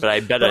 Xboxes. But I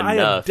bet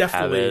enough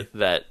have it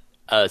that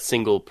a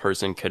single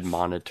person could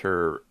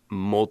monitor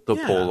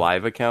multiple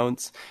live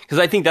accounts. Because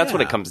I think that's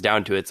what it comes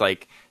down to. It's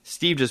like...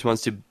 Steve just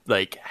wants to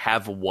like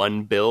have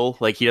one bill.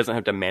 Like he doesn't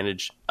have to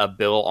manage a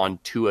bill on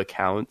 2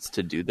 accounts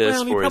to do this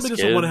well, for his kids. He probably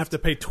doesn't want to have to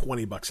pay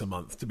 $20 a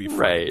month to be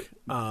frank.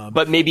 Right.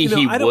 But maybe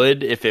he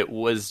would if it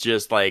was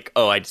just like,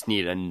 oh, I just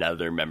need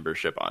another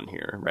membership on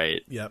here,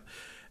 right? Yep.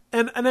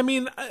 And I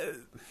mean,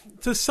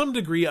 to some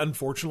degree,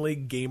 unfortunately,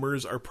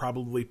 gamers are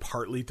probably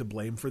partly to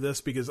blame for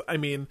this because I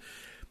mean.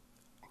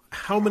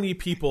 How many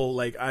people,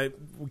 like,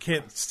 we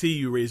can't see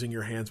you raising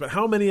your hands, but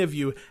how many of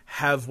you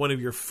have one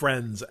of your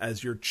friends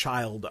as your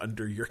child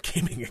under your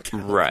gaming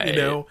account? Right. You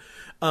know,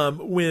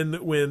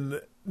 when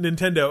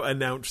Nintendo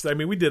announced, I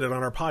mean, we did it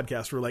on our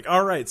podcast. We're like,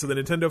 all right, so the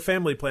Nintendo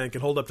Family Plan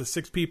can hold up to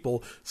 6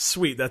 people.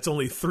 Sweet. That's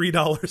only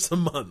 $3 a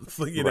month,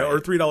 you know,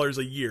 or $3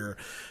 a year.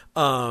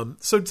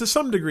 So to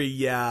some degree,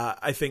 yeah,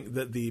 I think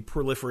that the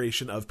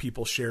proliferation of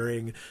people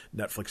sharing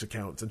Netflix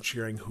accounts and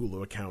sharing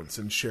Hulu accounts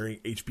and sharing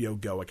HBO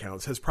Go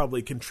accounts has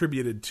probably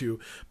contributed to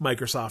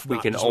Microsoft. We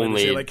can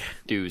only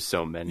do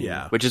so many,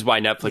 which is why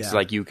Netflix is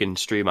like, you can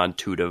stream on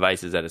 2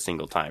 devices at a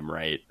single time,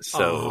 right?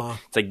 So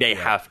it's like they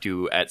have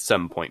to at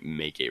some point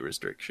make a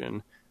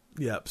restriction.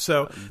 Yep.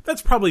 So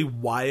that's probably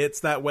why it's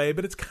that way,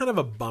 but it's kind of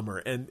a bummer.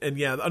 And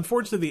yeah,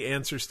 unfortunately the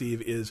answer,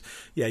 Steve, is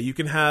you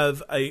can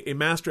have a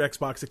master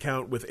Xbox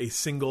account with a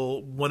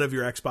single one of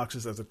your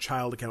Xboxes as a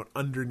child account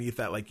underneath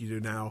that like you do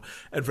now.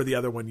 And for the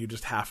other one, you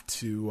just have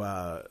to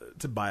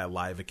buy a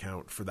live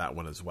account for that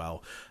one as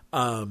well.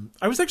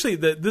 I was actually,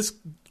 this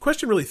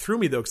question really threw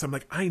me though, because I'm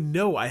like, I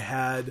know I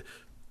had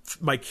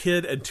my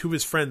kid and 2 of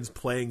his friends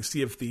playing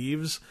Sea of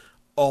Thieves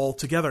all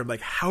together. I'm like,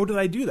 how did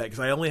I do that? Because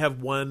I only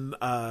have one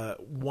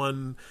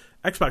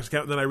Xbox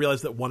account, and then I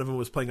realized that one of them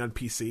was playing on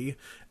PC,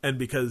 and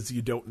because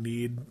you don't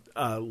need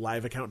a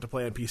live account to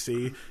play on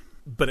PC,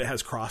 but it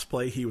has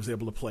crossplay, he was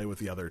able to play with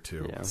the other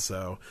 2. Yeah.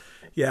 So,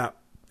 yeah,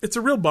 it's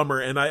a real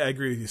bummer, and I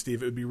agree with you,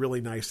 Steve. It would be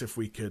really nice if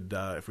we could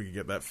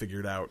get that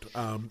figured out,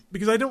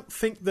 because I don't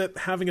think that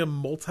having a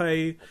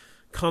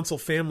multi-console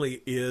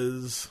family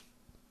is.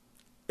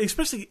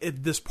 Especially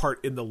at this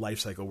part in the life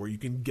cycle where you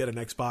can get an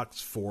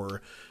Xbox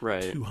for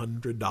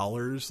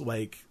 $200,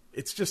 like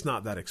it's just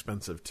not that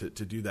expensive to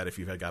do that if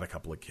you've got a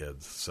couple of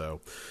kids. So,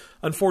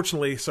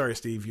 unfortunately, sorry,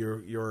 Steve,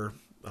 you're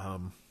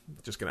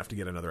just gonna have to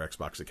get another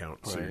Xbox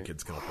account so your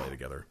kids can all play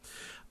together.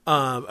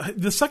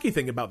 The sucky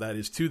thing about that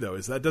is too, though,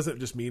 is that doesn't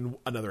just mean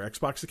another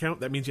Xbox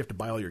account. That means you have to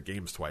buy all your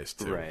games twice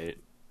too. Right.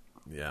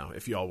 Yeah,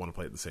 if you all want to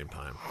play at the same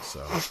time.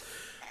 So.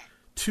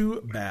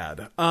 Too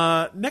bad.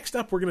 Next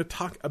up, we're going to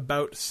talk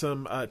about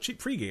some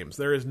cheap free games.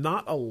 There is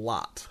not a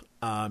lot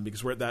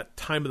because we're at that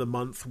time of the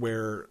month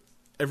where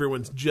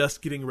everyone's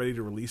just getting ready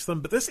to release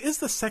them. But this is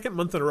the second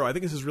month in a row. I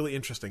think this is really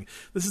interesting.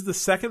 This is the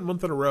second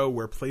month in a row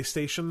where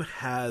PlayStation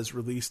has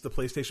released the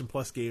PlayStation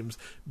Plus games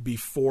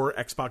before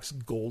Xbox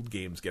Gold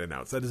games get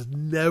announced. That has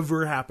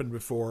never happened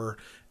before.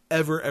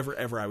 Ever.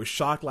 I was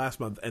shocked last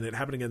month, and it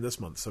happened again this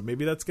month. So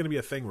maybe that's going to be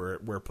a thing where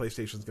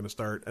PlayStation's going to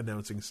start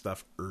announcing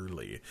stuff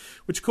early,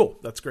 which cool.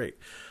 That's great.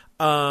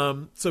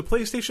 So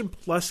PlayStation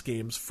Plus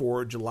games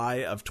for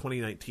July of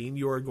 2019,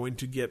 you are going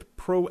to get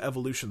Pro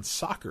Evolution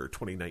Soccer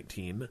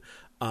 2019,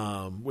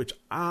 which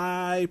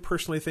I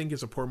personally think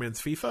is a poor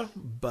man's FIFA,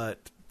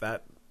 but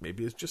that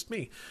maybe is just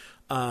me.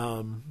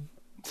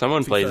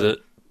 Someone plays it.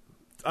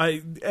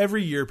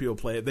 Every year people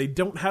play it. They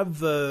don't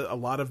have a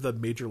lot of the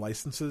major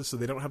licenses, so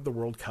they don't have the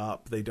World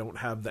Cup. They don't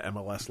have the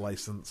MLS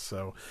license.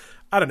 So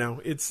I don't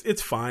know.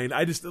 It's fine.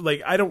 I just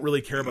I don't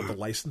really care about the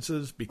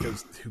licenses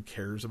because who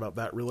cares about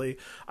that really?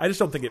 I just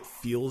don't think it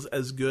feels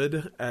as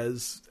good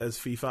as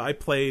FIFA. I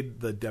played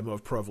the demo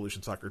of Pro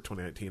Evolution Soccer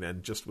 2019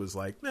 and just was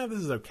like, nah, this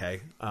is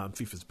okay.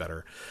 FIFA's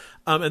better.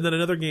 And then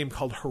another game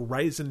called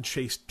Horizon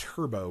Chase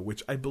Turbo,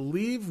 which I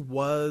believe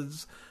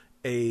was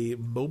a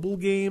mobile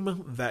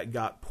game that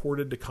got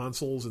ported to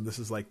consoles, and this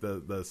is like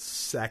the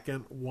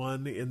second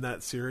one in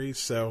that series.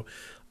 So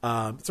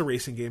it's a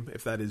racing game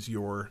if that is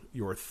your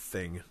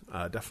thing.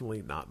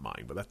 Definitely not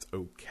mine, but that's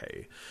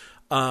okay.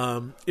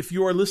 If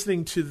you are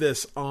listening to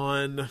this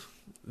on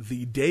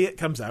the day it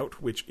comes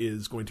out, which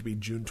is going to be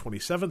June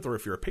 27th, or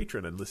if you're a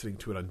patron and listening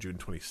to it on June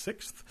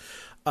 26th,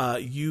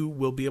 you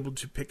will be able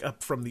to pick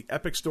up from the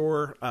Epic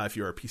Store, if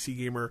you're a PC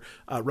gamer,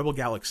 Rebel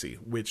Galaxy,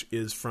 which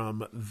is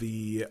from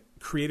the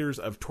creators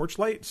of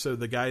Torchlight. So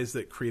the guys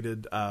that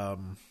created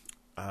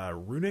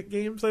Runic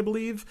Games, I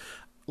believe,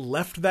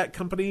 left that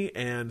company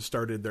and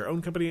started their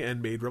own company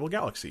and made Rebel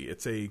Galaxy.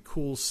 It's a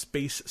cool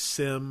space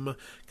sim,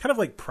 kind of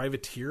like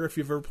Privateer, if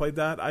you've ever played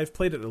that. I've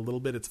played it a little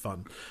bit. It's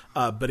fun.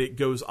 But it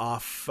goes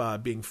off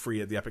being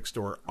free at the Epic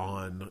Store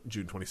on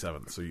June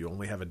 27th, so you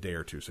only have a day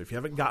or two. So if you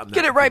haven't gotten that...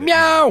 Get it right,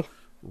 meow!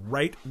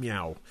 Right,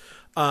 meow.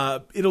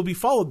 It'll be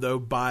followed, though,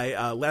 by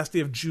Last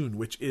Day of June,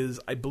 which is,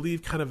 I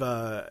believe, kind of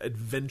a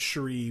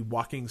adventure-y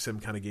walking sim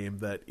kind of game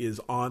that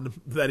is on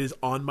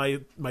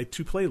my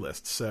to-play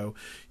list. So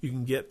you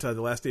can get The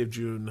Last Day of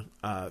June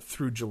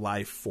through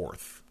July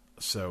 4th.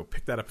 So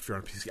pick that up if you're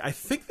on PC. I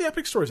think the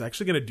Epic Store is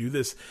actually going to do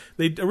this.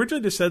 They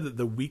originally just said that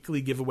the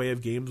weekly giveaway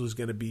of games was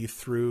going to be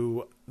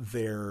through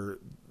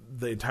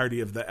the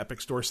entirety of the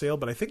Epic Store sale,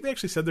 but I think they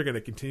actually said they're going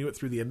to continue it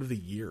through the end of the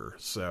year.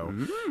 So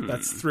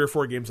that's 3 or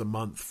 4 games a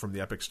month from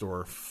the Epic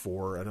Store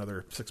for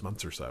another 6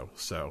 months or so.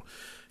 So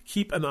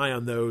keep an eye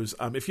on those.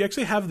 If you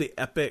actually have the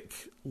Epic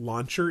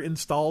launcher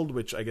installed,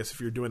 which I guess if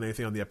you're doing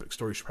anything on the Epic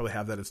Store, you should probably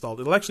have that installed.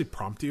 It'll actually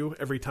prompt you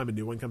every time a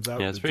new one comes out.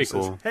 Yeah, it's pretty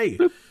cool. Says, hey,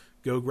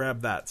 go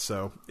grab that.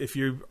 So if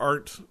you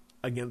aren't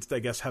against, I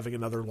guess, having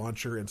another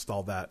launcher,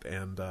 install that,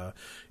 and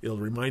it'll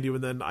remind you,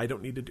 and then I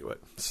don't need to do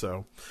it.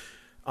 So...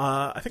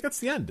 I think that's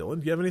the end, Dylan.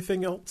 Do you have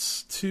anything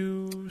else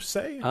to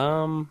say?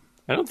 I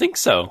don't think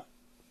so.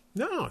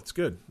 No, it's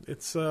good.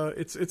 It's a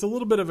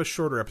little bit of a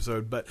shorter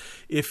episode, but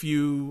if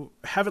you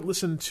haven't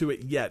listened to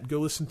it yet, go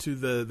listen to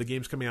the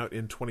games coming out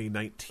in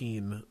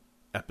 2019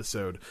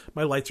 episode.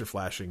 My lights are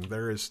flashing.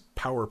 There is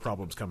power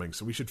problems coming,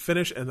 so we should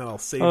finish, and then I'll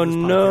save this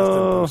podcast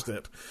and post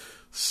it.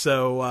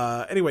 So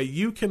anyway,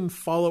 you can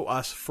follow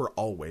us for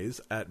always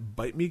at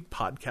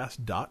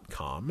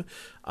bitemepodcast.com.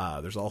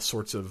 There's all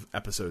sorts of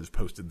episodes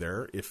posted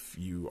there if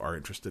you are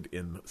interested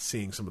in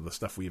seeing some of the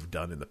stuff we've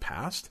done in the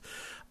past.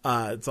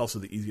 It's also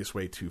the easiest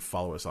way to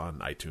follow us on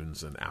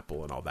iTunes and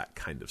Apple and all that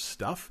kind of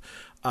stuff.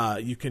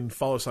 You can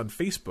follow us on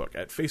Facebook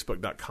at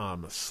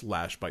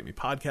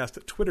facebook.com/bitemepodcast,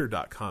 at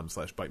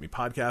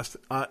twitter.com/bitemepodcast,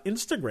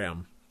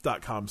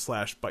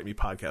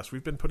 instagram.com/bitemepodcast.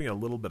 We've been putting a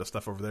little bit of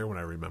stuff over there when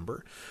I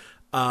remember.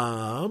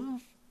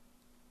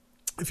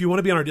 If you want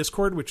to be on our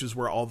Discord, which is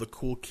where all the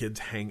cool kids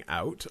hang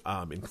out,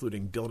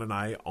 including Dylan and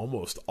I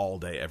almost all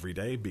day, every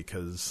day,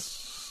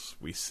 because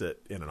we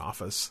sit in an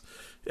office.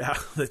 Yeah,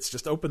 it's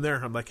just open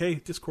there. I'm like, hey,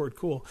 Discord,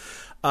 cool.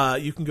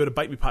 You can go to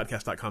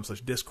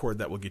bitemepodcast.com/Discord.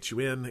 That will get you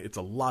in. It's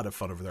a lot of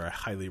fun over there. I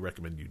highly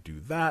recommend you do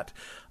that.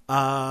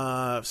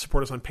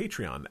 Support us on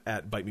Patreon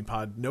at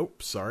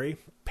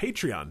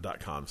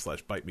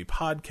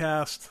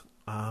patreon.com/bitemepodcast.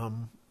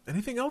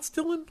 Anything else,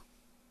 Dylan?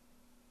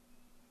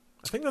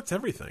 I think that's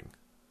everything.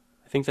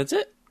 I think that's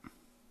it.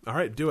 All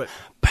right, do it.